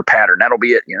checker pattern. That'll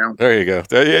be it, you know. There you go.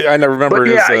 I never remember. But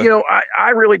yeah, you know, I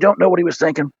really don't know what he was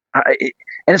thinking.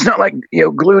 And it's not like, you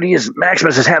know, Gluteus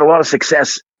Maximus has had a lot of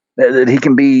success that he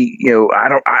can be. You know,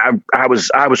 I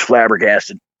was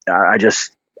flabbergasted.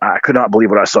 I could not believe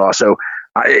what I saw. So.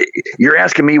 You're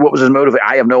asking me what was his motive?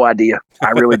 I have no idea.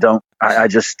 I really don't. I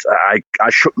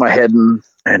shook my head and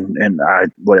and I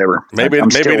whatever. Maybe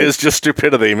it is just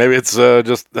stupidity. Maybe it's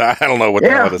just I don't know what the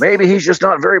hell it is. Maybe he's just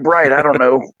not very bright. I don't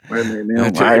know. I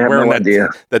have no idea.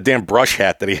 That damn brush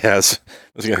hat that he has.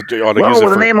 With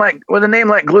a name like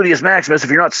Gluteus Maximus, if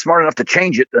you're not smart enough to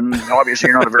change it, then obviously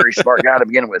you're not a very smart guy to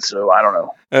begin with. So I don't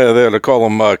know. They call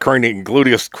him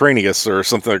Gluteus Cranius or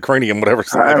something, or Cranium, whatever.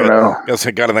 I don't know. I guess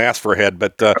he got an ass for a head,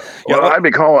 but I'd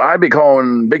be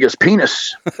calling biggest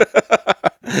penis.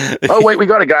 Oh wait, we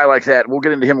got a guy like that. We'll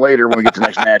get into him later when we get to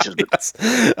next matches. But. Yes.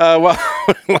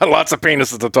 Lots of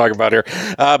penises to talk about here.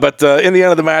 But in the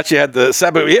end of the match, you had the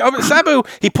Sabu. Sabu,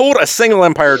 he pulled a single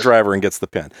Empire driver and gets the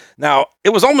pin. Now, it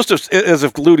was almost as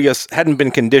if Gluteus hadn't been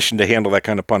conditioned to handle that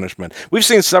kind of punishment. We've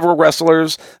seen several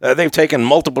wrestlers. They've taken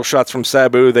multiple shots from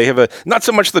Sabu. They have not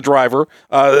so much the driver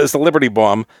as the Liberty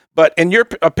Bomb. But in your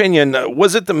opinion,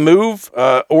 was it the move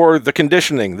or the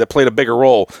conditioning that played a bigger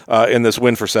role in this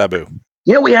win for Sabu?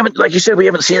 We haven't, like you said, we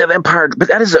haven't seen that Empire, but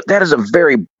that is a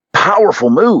very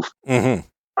powerful move. Mm-hmm.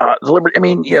 The Liberty. I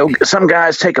mean, some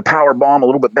guys take a power bomb a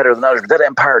little bit better than others, but that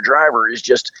Empire driver is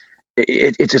just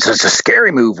it's a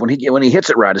scary move when he hits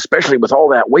it right, especially with all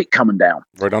that weight coming down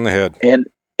right on the head. And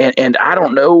I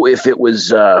don't know if it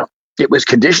was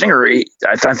conditioning or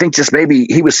I think just maybe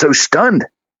he was so stunned.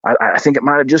 I think it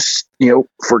might have just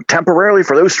for temporarily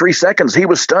for those 3 seconds he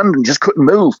was stunned and just couldn't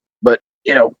move. But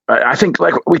I think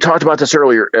like we talked about this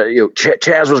earlier,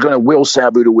 Chaz was going to will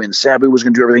Sabu to win. Sabu was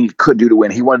going to do everything he could do to win.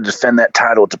 He wanted to defend that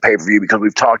title at the pay-per-view because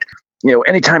we've talked,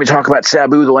 anytime you talk about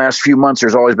Sabu the last few months,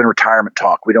 there's always been retirement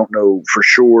talk. We don't know for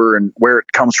sure and where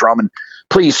it comes from. And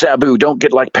please, Sabu, don't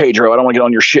get like Pedro. I don't want to get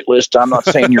on your shit list. I'm not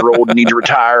saying you're old and need to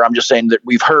retire. I'm just saying that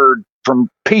we've heard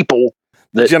from people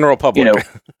that, general public,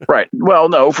 right. Well,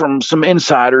 no, from some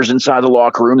insiders inside the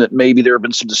locker room that maybe there have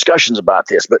been some discussions about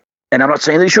this, and I'm not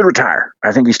saying that he should retire.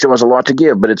 I think he still has a lot to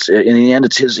give, but it's in the end,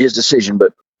 it's his decision.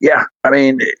 But yeah, I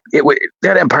mean,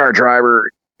 that Empire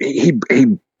driver, he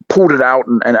pulled it out,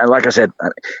 and like I said,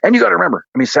 and you got to remember,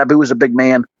 I mean, Sabu was a big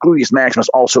man. Gluteus Maximus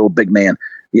also a big man.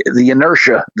 The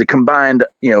inertia, the combined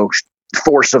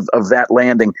force of that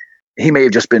landing, he may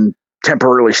have just been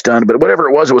temporarily stunned, but whatever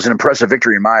it was an impressive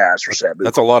victory in my eyes for Sabu.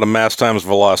 That's a lot of mass times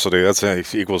velocity. That's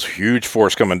equals huge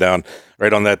force coming down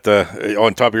right on that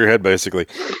on top of your head, basically.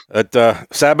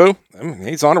 Sabu, I mean,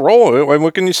 he's on a roll.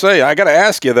 What can you say? I got to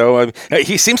ask you though.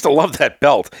 He seems to love that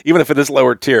belt, even if it is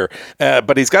lower tier.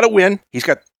 But he's got to win. He's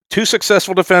got 2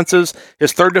 successful defenses.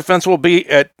 His third defense will be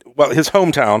at his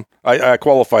hometown. I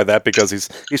qualify that because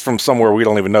he's from somewhere we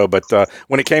don't even know. But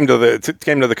when it came to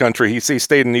the country, he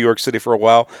stayed in New York City for a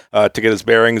while to get his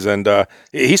bearings, and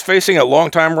he's facing a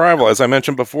longtime rival, as I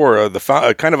mentioned before,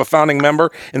 kind of a founding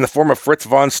member in the form of Fritz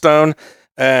von Stone.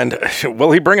 And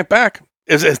will he bring it back?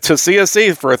 Is it to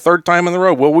CSC for a third time in the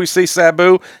row? Will we see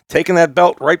Sabu taking that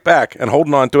belt right back and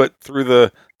holding on to it through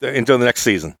into the next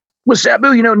season? With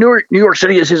Sabu, New York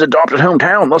City is his adopted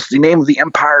hometown. That's the name of the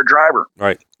Empire driver.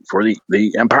 Right. For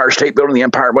the Empire State Building, the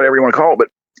Empire, whatever you want to call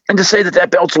it. And to say that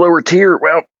belt's lower tier,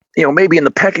 well, maybe in the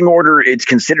pecking order, it's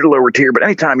considered lower tier, but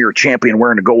anytime you're a champion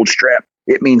wearing a gold strap,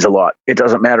 it means a lot. It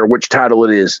doesn't matter which title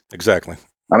it is. Exactly.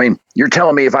 I mean, you're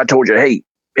telling me if I told you, hey,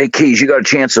 Keys, you got a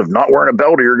chance of not wearing a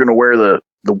belt, or you're going to wear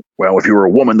if you were a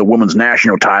woman, the woman's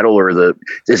national title, or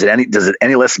does it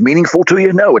any less meaningful to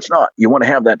you? No, it's not. You want to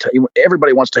have that.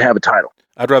 Everybody wants to have a title.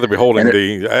 I'd rather be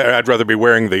I'd rather be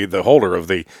wearing the holder of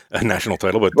the national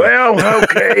title. But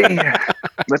okay,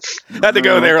 let's had to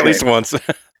go there at least once.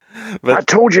 But I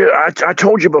told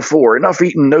you before. Enough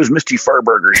eating those Misty Fur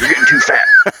burgers. You're getting too fat.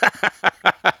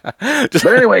 But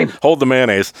anyway, hold the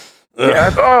mayonnaise.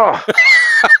 Yeah.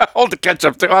 Hold the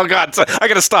ketchup too. Oh God, I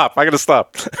gotta stop.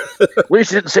 At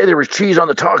least you didn't say there was cheese on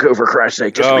the taco, for Christ's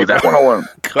sake. Just leave that one alone.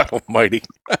 God Almighty.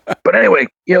 But anyway,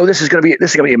 this is gonna be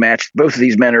a match. Both of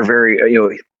these men are very,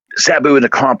 Sabu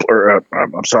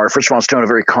Fritz von Stone, a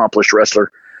very accomplished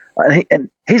wrestler, and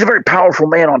he's a very powerful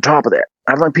man. On top of that,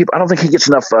 I don't think he gets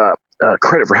enough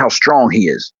credit for how strong he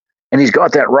is, and he's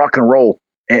got that rock and roll,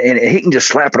 and he can just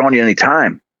slap it on you any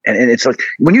time. And it's like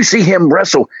when you see him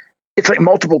wrestle, it's like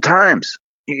multiple times.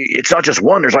 It's not just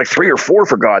one. There's like 3 or 4,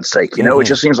 for God's sake. It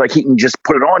just seems like he can just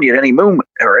put it on you at any moment,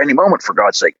 for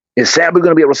God's sake. Is Sabu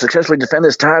going to be able to successfully defend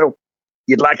this title?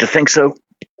 You'd like to think so.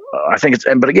 I think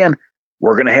but again,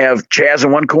 we're going to have Chaz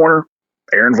in one corner,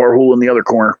 Aaron Varhul in the other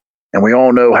corner. And we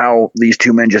all know how these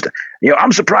two men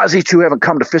I'm surprised these two haven't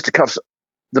come to fisticuffs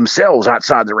themselves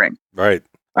outside the ring. Right.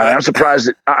 I'm surprised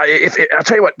that I'll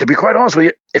tell you what, to be quite honest with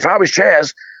you, if I was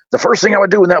Chaz, the first thing I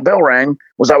would do when that bell rang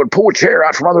was I would pull a chair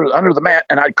out from under the mat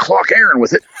and I'd clock Aaron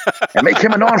with it and make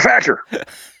him a non-factor.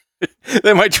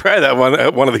 They might try that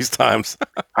one of these times.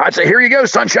 I'd say, here you go,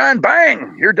 sunshine.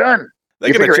 Bang, you're done.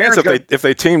 They get a chance if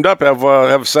they teamed up,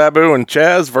 have Sabu and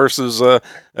Chaz versus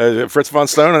Fritz von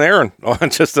Stone and Aaron on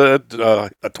just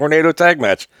a tornado tag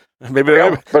match. Maybe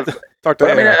talk to.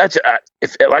 I mean,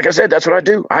 like I said, that's what I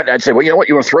do. I'd say, well, you know what,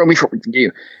 you want to throw me for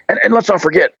you, and let's not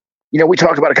forget, we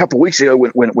talked about a couple of weeks ago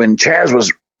when Chaz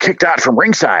was kicked out from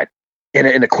ringside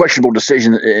in a questionable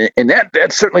decision, and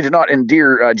that certainly did not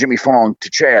endear Jimmy Fong to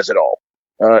Chaz at all.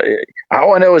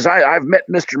 All I know is I've met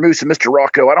Mr. Moose and Mr.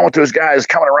 Rocco. I don't want those guys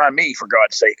coming around me, for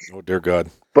God's sake. Oh, dear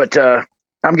God. But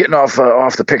I'm getting off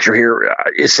the picture here.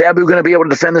 Is Sabu going to be able to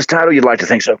defend this title? You'd like to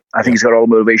think so. I think he's got all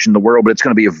the motivation in the world, but it's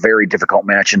going to be a very difficult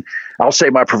match. And I'll say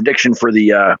my prediction for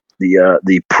the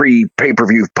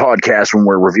pre-pay-per-view podcast when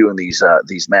we're reviewing these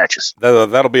matches.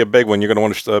 That'll be a big one. You're going to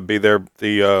want to be there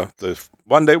the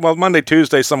Monday,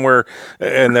 Tuesday, somewhere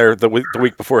in there, the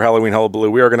week before Halloween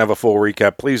Hullabaloo. We are going to have a full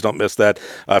recap. Please don't miss that.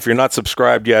 If you're not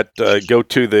subscribed yet, go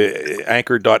to the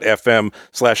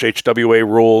anchor.fm/HWA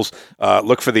rules.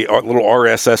 Look for the little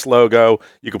RSS logo.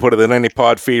 You can put it in any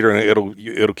pod feeder, and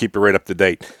it'll keep you right up to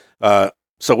date.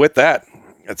 So with that,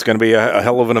 it's going to be a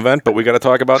hell of an event, but we got to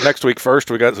talk about next week first.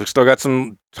 We still got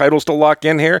some titles to lock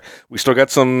in here. We still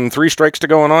got some 3 strikes to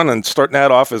going on, and starting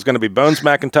that off is going to be Bones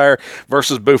McIntyre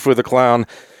versus Bufu the Clown.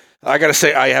 I got to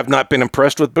say, I have not been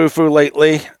impressed with Bufu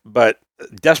lately, but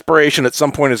desperation at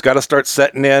some point has got to start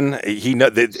setting in.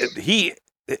 He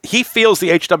feels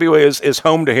the HWA is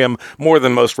home to him more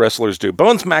than most wrestlers do.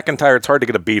 Bones McIntyre, it's hard to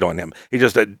get a beat on him. He's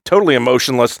just totally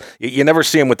emotionless. You never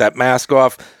see him with that mask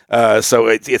off. So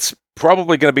it's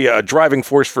probably going to be a driving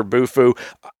force for Bufu.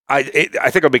 I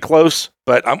think it'll be close,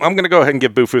 but I'm going to go ahead and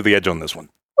give Bufu the edge on this one.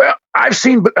 Well, I've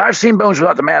seen Bones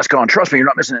without the mask on. Trust me, you're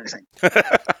not missing anything.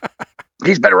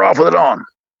 He's better off with it on.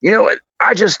 You know what?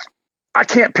 I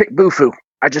can't pick Bufu.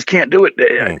 I just can't do it.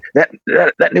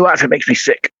 That new outfit makes me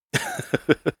sick.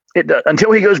 It does.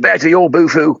 Until he goes back to the old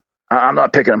Bufu, I'm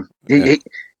not picking him. He,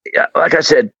 like I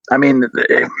said, I mean,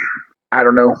 I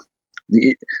don't know.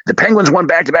 The Penguins won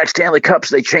back-to-back Stanley Cups.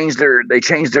 They changed their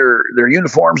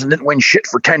uniforms and didn't win shit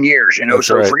for 10 years. That's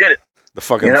so right. Forget it. The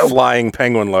fucking flying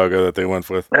penguin logo that they went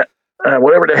with.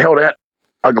 Whatever the hell that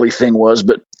ugly thing was,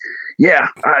 but yeah,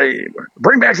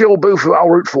 bring back the old Bufu. I'll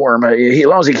root for him. As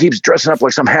long as he keeps dressing up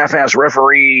like some half-ass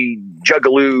referee,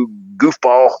 juggaloo,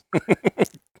 goofball.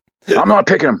 I'm not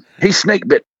picking him. He's snake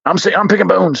bit. I'm picking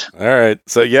Bones. All right.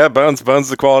 So yeah, Bones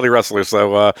is a quality wrestler.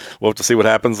 So we'll have to see what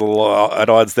happens a little at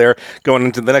odds there. Going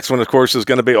into the next one, of course, is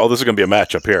going to be, this is going to be a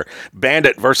matchup here.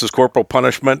 Bandit versus Corporal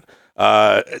Punishment.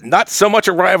 Not so much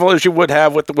a rival as you would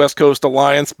have with the West Coast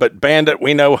Alliance, but Bandit,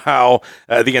 we know how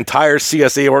the entire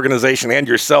CSE organization and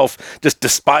yourself just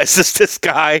despises this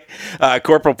guy.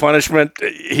 Corporal Punishment,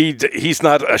 he's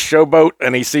not a showboat,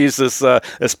 and he sees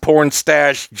this porn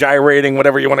stash gyrating,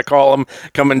 whatever you want to call him,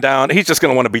 coming down. He's just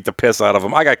going to want to beat the piss out of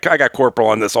him. I got Corporal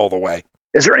on this all the way.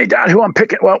 Is there any doubt who I'm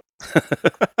picking? Well,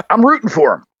 I'm rooting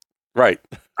for him. Right.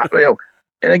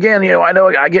 And again, I know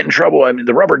I get in trouble. I mean,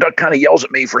 the Rubber Duck kind of yells at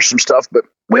me for some stuff, but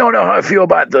we all know how I feel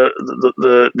about the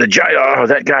giant. Oh,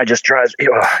 that guy just tries.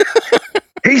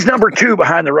 He's number 2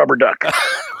 behind the Rubber Duck.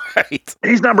 Right.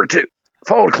 He's number 2,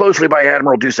 followed closely by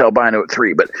Admiral Deuce Albino at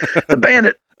 3. But the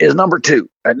Bandit is number 2.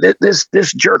 And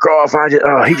this jerk off, I don't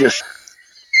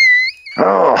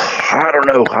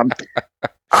know.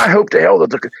 I hope to hell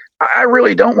that I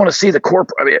really don't want to see the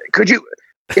Corporal. I mean,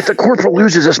 if the Corporal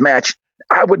loses this match,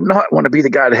 I would not want to be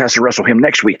the guy that has to wrestle him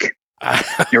next week.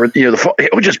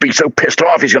 It would just be so pissed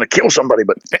off he's going to kill somebody.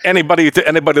 But anybody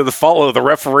to follow the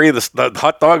referee, the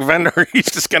hot dog vendor,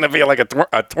 he's just going to be like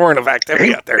a torrent of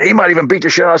activity out there. He might even beat the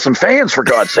shit out of some fans, for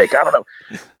God's sake. I don't know.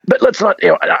 But let's not.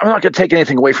 I'm not going to take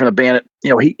anything away from the Bandit.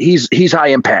 He's high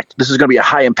impact. This is going to be a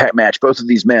high impact match. Both of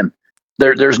these men.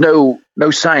 There's no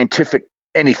scientific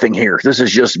anything here. This is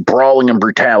just brawling and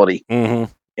brutality. Mm-hmm.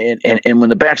 And when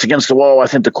the back's against the wall, I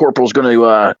think the Corporal's going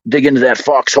to dig into that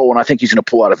foxhole, and I think he's going to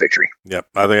pull out a victory. Yep,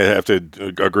 I think I have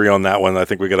to agree on that one. I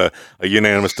think we got a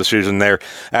unanimous decision there.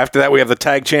 After that, we have the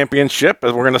Tag Championship.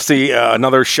 We're going to see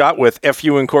another shot with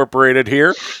FU Incorporated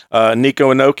here.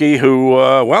 Nico Inoki, who,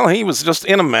 he was just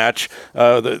in a match.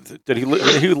 Did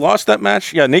he lost that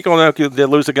match? Yeah, Nico Inoki did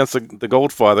lose against the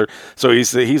Goldfather, so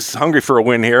he's hungry for a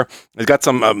win here. He's got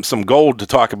some gold to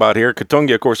talk about here.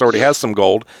 Katungi, of course, already has some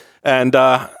gold. And,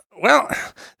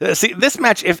 see, this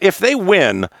match, if they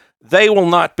win, they will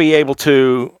not be able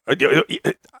to, let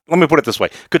me put it this way.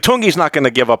 Katungi's not going to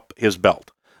give up his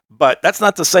belt, but that's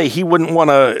not to say he wouldn't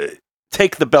want to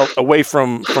take the belt away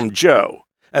from Joe.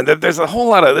 And there's a whole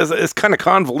lot of, it's kind of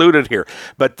convoluted here,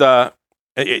 but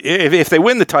if they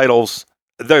win the titles,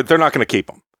 they're not going to keep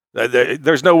them.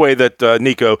 There's no way that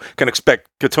Nico can expect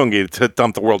Katungi to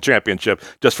dump the world championship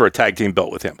just for a tag team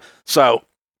belt with him. So,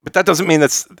 but that doesn't mean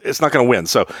it's not going to win.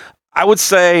 So I would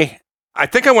say, I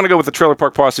think I want to go with the Trailer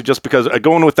Park Posse just because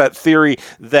going with that theory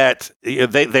that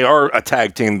they are a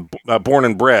tag team born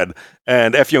and bred,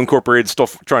 and FU Incorporated still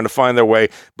trying to find their way.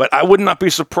 But I would not be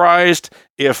surprised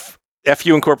if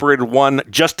FU Incorporated won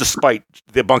just despite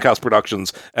the Bunkhouse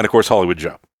Productions and, of course, Hollywood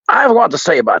Joe. I have a lot to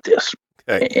say about this,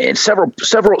 and several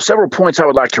points I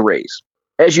would like to raise.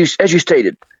 As you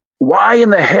stated, why in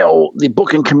the hell the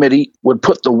booking committee would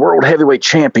put the world heavyweight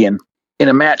champion in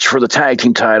a match for the tag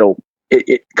team title?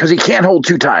 Because he can't hold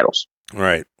two titles.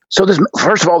 Right. So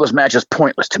first of all, this match is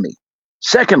pointless to me.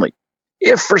 Secondly,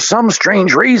 if for some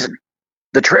strange reason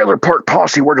the Trailer Park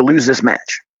Posse were to lose this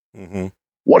match,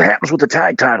 what happens with the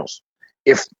tag titles?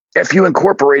 If FU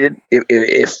Incorporated,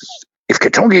 if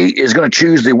Katungi is going to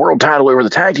choose the world title over the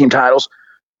tag team titles,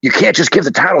 you can't just give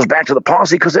the titles back to the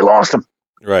Posse because they lost them.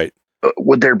 Right.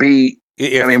 Would there be?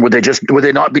 Would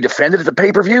they not be defended at the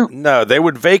pay-per-view? No, they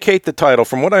would vacate the title.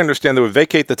 From what I understand, they would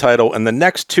vacate the title, and the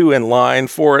next two in line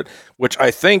for it, which I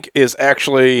think is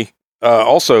actually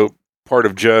also part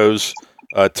of Joe's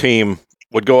team,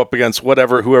 would go up against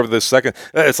whoever the second.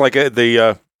 It's like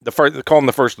the first. Call them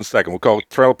the first and second. We'll call it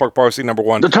Trailer Park Posse number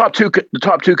one. The top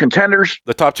two contenders.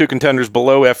 The top two contenders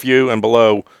below FU and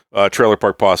below Trailer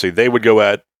Park Posse. They would go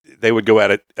at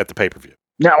it at the pay-per-view.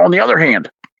 Now, on the other hand,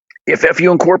 if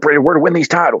FU Incorporated were to win these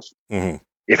titles,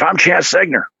 if I'm Chaz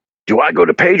Segner, do I go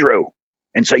to Pedro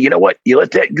and say, you know what, you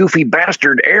let that goofy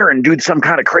bastard Aaron do some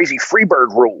kind of crazy Freebird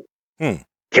rule?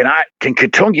 Can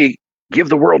Katungi give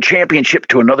the world championship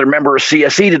to another member of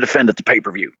CSE to defend at the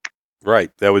pay-per-view?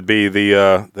 Right. That would be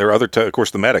their other, of course,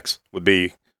 the Medics would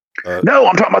be. No,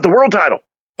 I'm talking about the world title.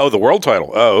 Oh, the world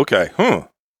title. Oh, okay.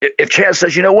 If Chaz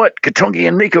says, you know what, Katungi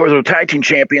and Nico are the tag team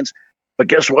champions, but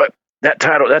guess what? That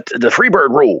title, the Freebird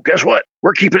rule. Guess what?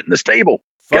 We're keeping it in the stable.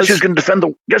 Guess who's going to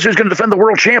defend the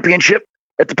world championship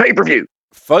at the pay-per-view?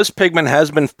 Fuzz Pigman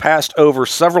has been passed over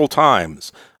several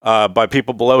times by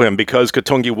people below him because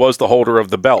Katungi was the holder of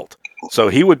the belt, so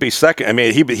he would be second. I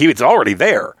mean, he's already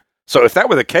there. So if that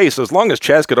were the case, as long as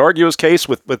Chaz could argue his case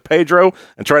with Pedro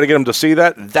and try to get him to see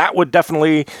that would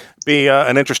definitely be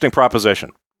an interesting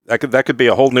proposition. That could be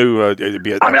a whole new. I'm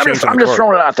just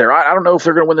throwing it out there. I don't know if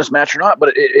they're going to win this match or not,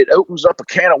 but it opens up a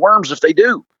can of worms if they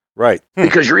do. Right.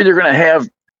 Because you're either going to have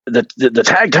the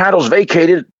tag titles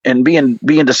vacated and being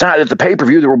decided at the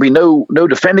pay-per-view. There will be no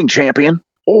defending champion.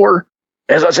 Or,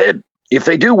 as I said, if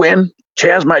they do win,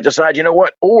 Chaz might decide, you know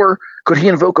what? Or could he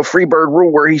invoke a Freebird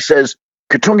rule where he says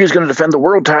Katungi is going to defend the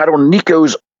world title and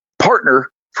Nico's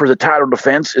partner for the title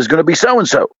defense is going to be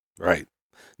so-and-so. Right.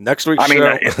 Next week's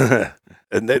show.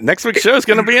 Next week's show is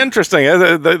going to be interesting.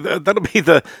 That'll be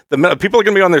the people are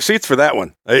going to be on their seats for that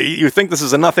one. You think this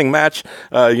is a nothing match?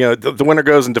 The winner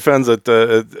goes and defends at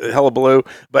Hullabaloo,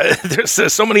 but there's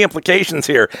so many implications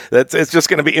here that it's just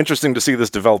going to be interesting to see this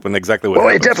develop and exactly what. Well,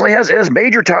 happens. It definitely has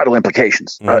major title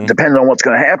implications, depending on what's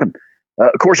going to happen.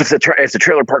 Of course, if the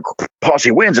Trailer Park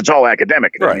Posse wins, it's all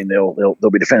academic. Right. I mean, they'll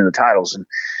be defending the titles,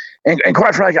 and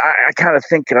quite frankly, I kind of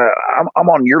think I'm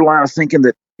on your line of thinking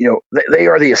that. They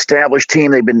are the established team.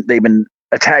 They've been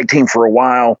a tag team for a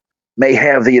while, may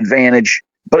have the advantage.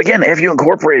 But again, FU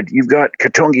Incorporated, you've got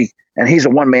Katungi, and he's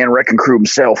a one-man wrecking crew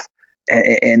himself.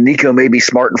 And Nico may be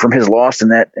smarting from his loss in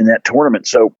that tournament.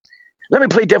 So let me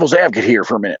play devil's advocate here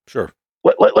for a minute. Sure.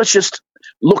 Let's just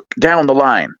look down the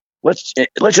line. Let's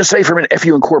just say for a minute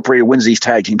FU Incorporated wins these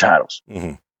tag team titles.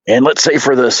 And let's say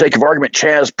for the sake of argument,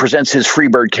 Chaz presents his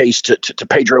Freebird case to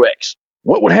Pedro X.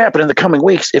 What would happen in the coming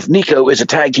weeks if Nico is a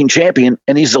tag team champion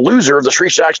and he's the loser of the Street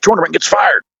Stocks tournament and gets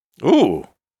fired? Ooh,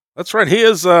 that's right. He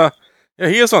is.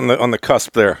 He is on the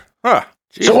cusp there. Huh.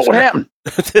 Jesus. So what would happen?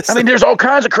 There's all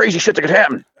kinds of crazy shit that could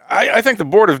happen. I think the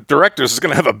board of directors is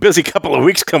going to have a busy couple of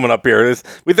weeks coming up here.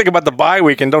 We think about the bye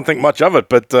week and don't think much of it,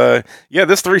 but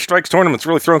this Three Strikes tournament's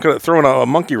really throwing a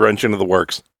monkey wrench into the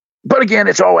works. But again,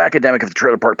 it's all academic if the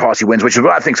Trailer Park Posse wins, which is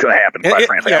what I think is going to happen, quite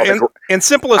frankly. In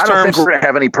simplest terms, I don't think we're going to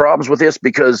have any problems with this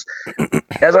because,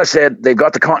 as I said, they've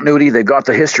got the continuity, they've got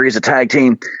the history as a tag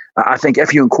team. I think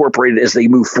FU Incorporated, as they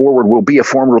move forward, will be a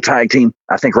formidable tag team.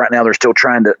 I think right now they're still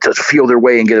trying to feel their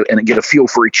way and get a feel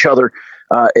for each other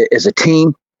as a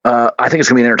team. I think it's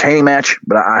going to be an entertaining match,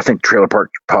 but I think Trailer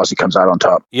Park Posse comes out on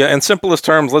top. Yeah, in simplest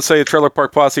terms, let's say Trailer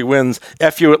Park Posse wins,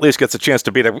 FU at least gets a chance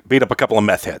to beat up a couple of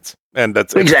meth heads, and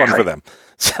it's fun for them.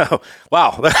 So,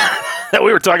 wow,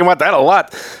 we were talking about that a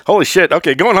lot. Holy shit.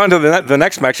 Okay, going on to the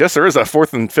next match. Yes, there is a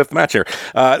fourth and fifth match here.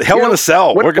 Hell in a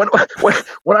Cell.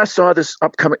 When I saw this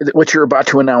upcoming, what you're about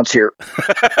to announce here,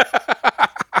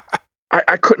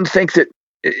 I couldn't think that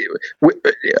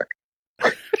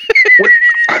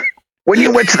when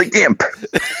you went to the Gimp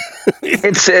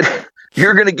and said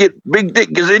you're going to get Big Dick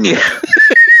Gazinia,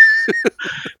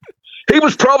 he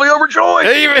was probably overjoyed.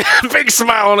 Big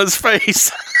smile on his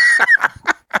face.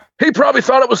 He probably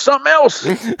thought it was something else.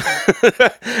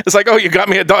 It's like, oh, you got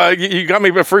me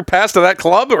a free pass to that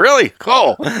club? Really?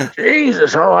 Cool.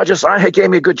 Jesus. Oh, it gave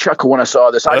me a good chuckle when I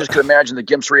saw this. I just could imagine the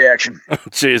Gimp's reaction.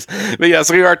 Jeez. But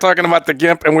yes, we are talking about the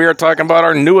Gimp, and we are talking about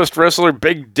our newest wrestler,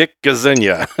 Big Dick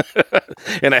Gazinia.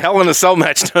 In a Hell in a Cell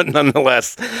match,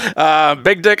 nonetheless.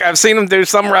 Big Dick, I've seen him do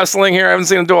some wrestling here. I haven't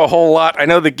seen him do a whole lot. I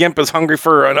know the Gimp is hungry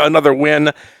for another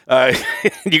win.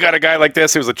 You got a guy like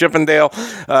this who's a Chippendale.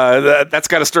 That's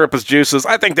got to stir up his juices.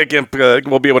 I think the Gimp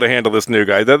will be able to handle this new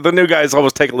guy. The new guys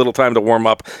always take a little time to warm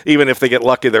up, even if they get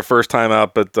lucky their first time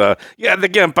out. But the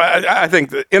Gimp, I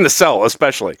think in the cell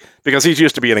especially, because he's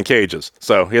used to being in cages.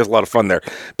 So he has a lot of fun there.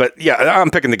 But yeah, I'm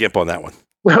picking the Gimp on that one.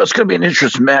 Well, it's going to be an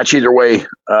interesting match either way.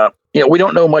 We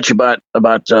don't know much about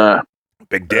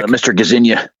Big Dick, Mr.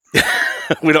 Gazinia.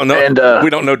 We don't know, and we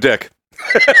don't know Dick.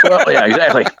 Well, yeah,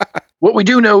 exactly. What we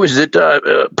do know is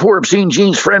that poor Obscene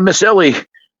Gene's friend Miss Ellie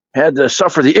had to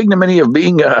suffer the ignominy of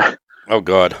being oh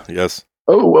God, yes.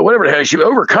 Oh, whatever the hell, she was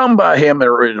overcome by him.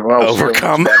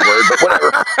 Overcome, bad word, but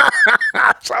whatever.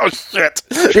 Oh shit.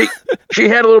 She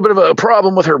had a little bit of a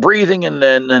problem with her breathing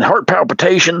and heart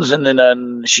palpitations, and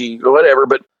then she whatever.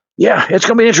 But yeah, it's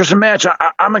going to be an interesting match.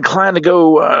 I'm inclined to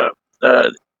go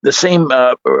the same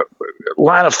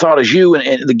line of thought as you,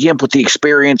 and the Gimp with the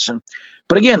experience.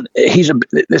 But again,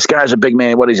 this guy's a big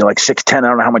man. What is he, like 6'10"? I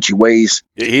don't know how much he weighs.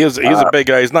 He is a big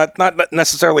guy. He's not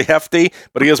necessarily hefty,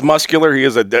 but he is muscular. He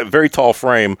has a very tall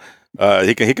frame.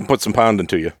 He can put some pound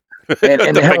into you.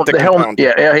 And the helmet,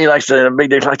 yeah, he likes to big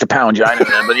dick like to pound you. I know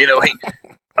that,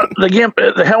 but the Gimp,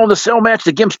 the Hell in the Cell match.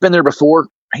 The Gimp's been there before.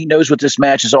 He knows what this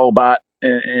match is all about,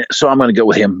 so I'm going to go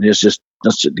with him. It's just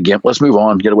the Gimp. Let's move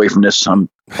on. Get away from this.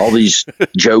 All these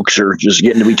jokes are just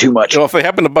getting to be too much. Well, if they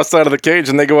happen to bust out of the cage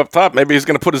and they go up top, maybe he's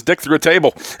going to put his dick through a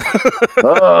table.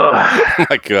 Oh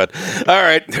my God! All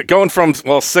right, going from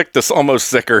sick to almost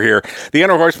sicker here. The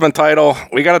Inner Horseman title.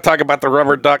 We got to talk about the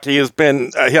Rubber Duck. He has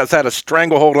had a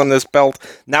stranglehold on this belt.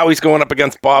 Now he's going up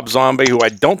against Bob Zombie, who I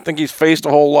don't think he's faced a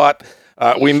whole lot.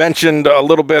 We mentioned a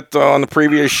little bit on the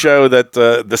previous show that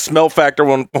the smell factor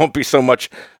won't be so much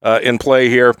in play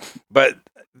here, but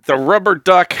the Rubber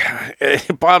Duck,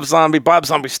 Bob Zombie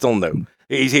still new.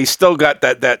 He's still got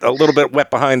that a little bit wet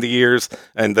behind the ears,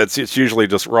 and it's usually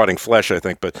just rotting flesh, I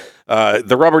think. But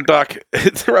the Rubber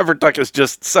Duck is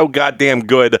just so goddamn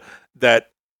good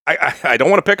that I don't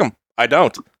want to pick him. I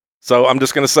don't. So I'm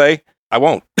just going to say I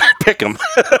won't pick him.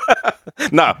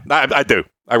 No, I do.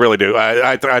 I really do.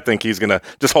 I think he's going to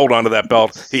just hold on to that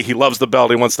belt. He loves the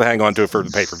belt. He wants to hang on to it for the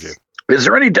pay-per-view. Is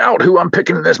there any doubt who I'm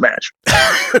picking in this match?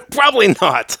 Probably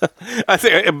not. I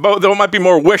think there might be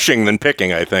more wishing than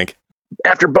picking, I think.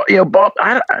 After Bob,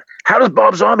 how does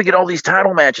Bob Zombie get all these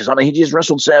title matches? I mean, he just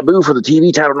wrestled Sabu for the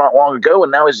TV title not long ago,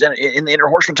 and now he's in the Inner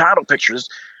Horseman title pictures.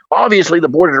 Obviously, the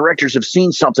board of directors have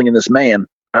seen something in this man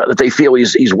that they feel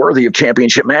he's worthy of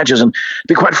championship matches. And to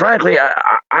be quite frankly,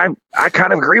 I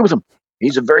kind of agree with him. He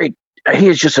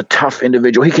is just a tough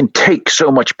individual. He can take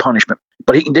so much punishment,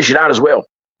 but he can dish it out as well.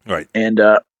 Right. And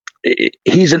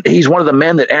he's one of the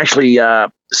men that actually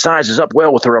sizes up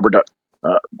well with the Rubber Duck.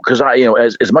 Because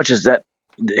as much as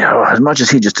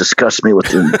he just disgusts me with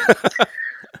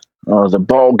the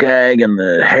ball gag and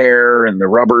the hair and the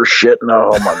rubber shit, and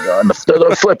oh my God, and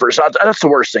the flippers. That's the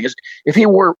worst thing. Is if he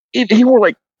wore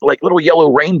like little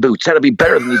yellow rain boots, that'd be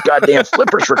better than these goddamn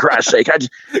flippers, for Christ's sake. How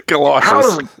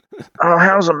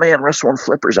does a man wrestle on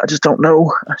flippers? I just don't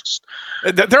know.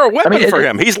 They're a weapon for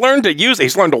him. He's learned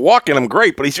to walk in them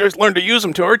great, but he's just learned to use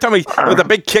them too. Every time with a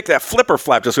big kick, that flipper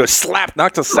flap just goes slap,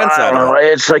 knocks the sense out of him.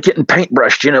 It's like getting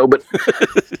paintbrushed, but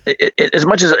as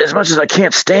much as I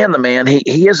can't stand the man,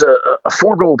 he is a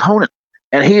formidable opponent,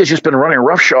 and he has just been running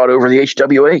roughshod over the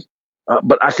HWA.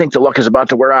 But I think the luck is about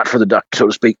to wear out for the Duck, so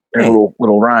to speak. A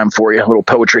little rhyme for you, a little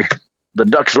poetry. The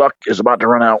Duck's luck is about to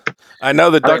run out. I know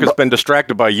the Duck has been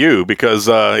distracted by you because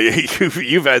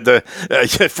you've had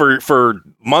for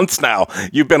months now.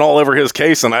 You've been all over his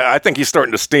case, and I think he's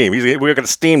starting to steam. We're going to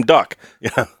steam Duck.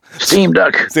 Yeah. Steam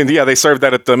Duck. Yeah, they served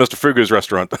that at Mr. Fugu's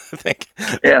restaurant, I think.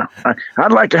 Yeah,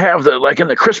 I'd like to have like in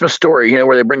the Christmas Story,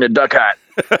 where they bring the duck out.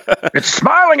 It's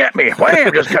smiling at me.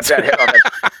 Wham! Just cut that head on it.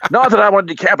 Not that I want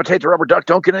to decapitate the Rubber Duck.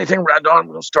 Don't get anything.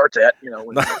 We'll start that.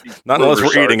 Not unless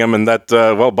we're eating him, and that.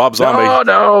 Bob Zombie.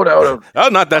 No. Oh,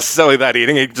 not necessarily that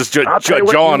eating. He just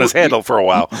jaw on his handle for a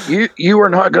while. You are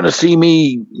not going to see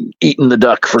me eating the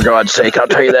duck, for God's sake. I'll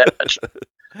tell you that much.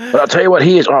 But I'll tell you what,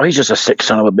 he's just a sick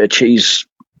son of a bitch. He's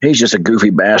just a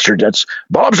goofy bastard. That's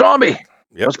Bob Zombie.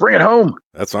 Yep. Let's bring it home.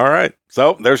 That's all right.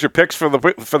 So there's your picks for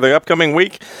the upcoming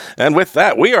week. And with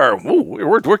that, we're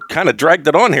kind of dragged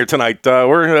it on here tonight.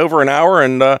 We're over an hour,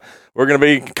 and we're going to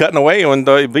be cutting away. And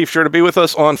be sure to be with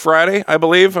us on Friday, I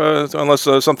believe, unless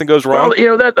something goes wrong.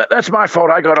 Well, that's my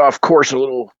fault. I got off course a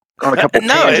little on a couple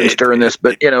tangents during this,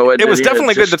 but it was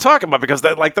definitely good to talk about because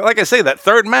like I say, that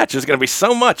third match is going to be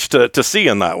so much to see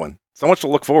in that one, so much to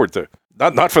look forward to.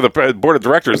 Not for the board of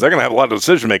directors; they're going to have a lot of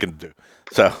decision making to do.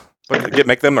 So, but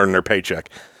make them earn their paycheck.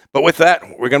 But with that,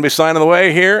 we're going to be signing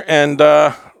away here, and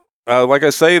like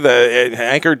I say, the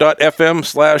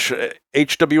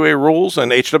anchor.fm/HWA Rules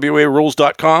and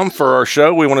HWARules.com for our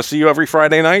show. We want to see you every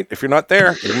Friday night. If you're not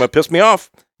there, you're going to piss me off.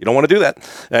 You don't want to do that.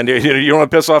 And you don't want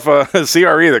to piss off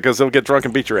CR either because he'll get drunk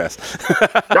and beat your ass.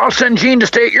 I'll send Gene to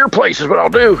stay at your place is what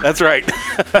I'll do. That's right.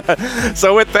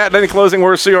 So with that, any closing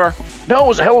words, CR? No, it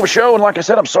was a hell of a show. And like I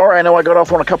said, I'm sorry. I know I got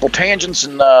off on a couple tangents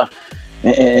and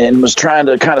was trying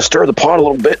to kind of stir the pot a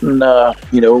little bit. And,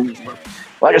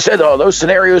 like I said, those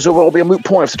scenarios will be a moot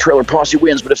point if the Trailer Posse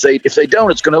wins. But if they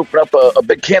don't, it's going to open up a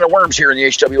big can of worms here in the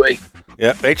HWA.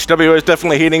 Yeah, HWA is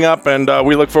definitely heating up, and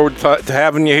we look forward to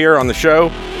having you here on the show,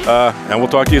 and we'll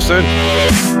talk to you soon.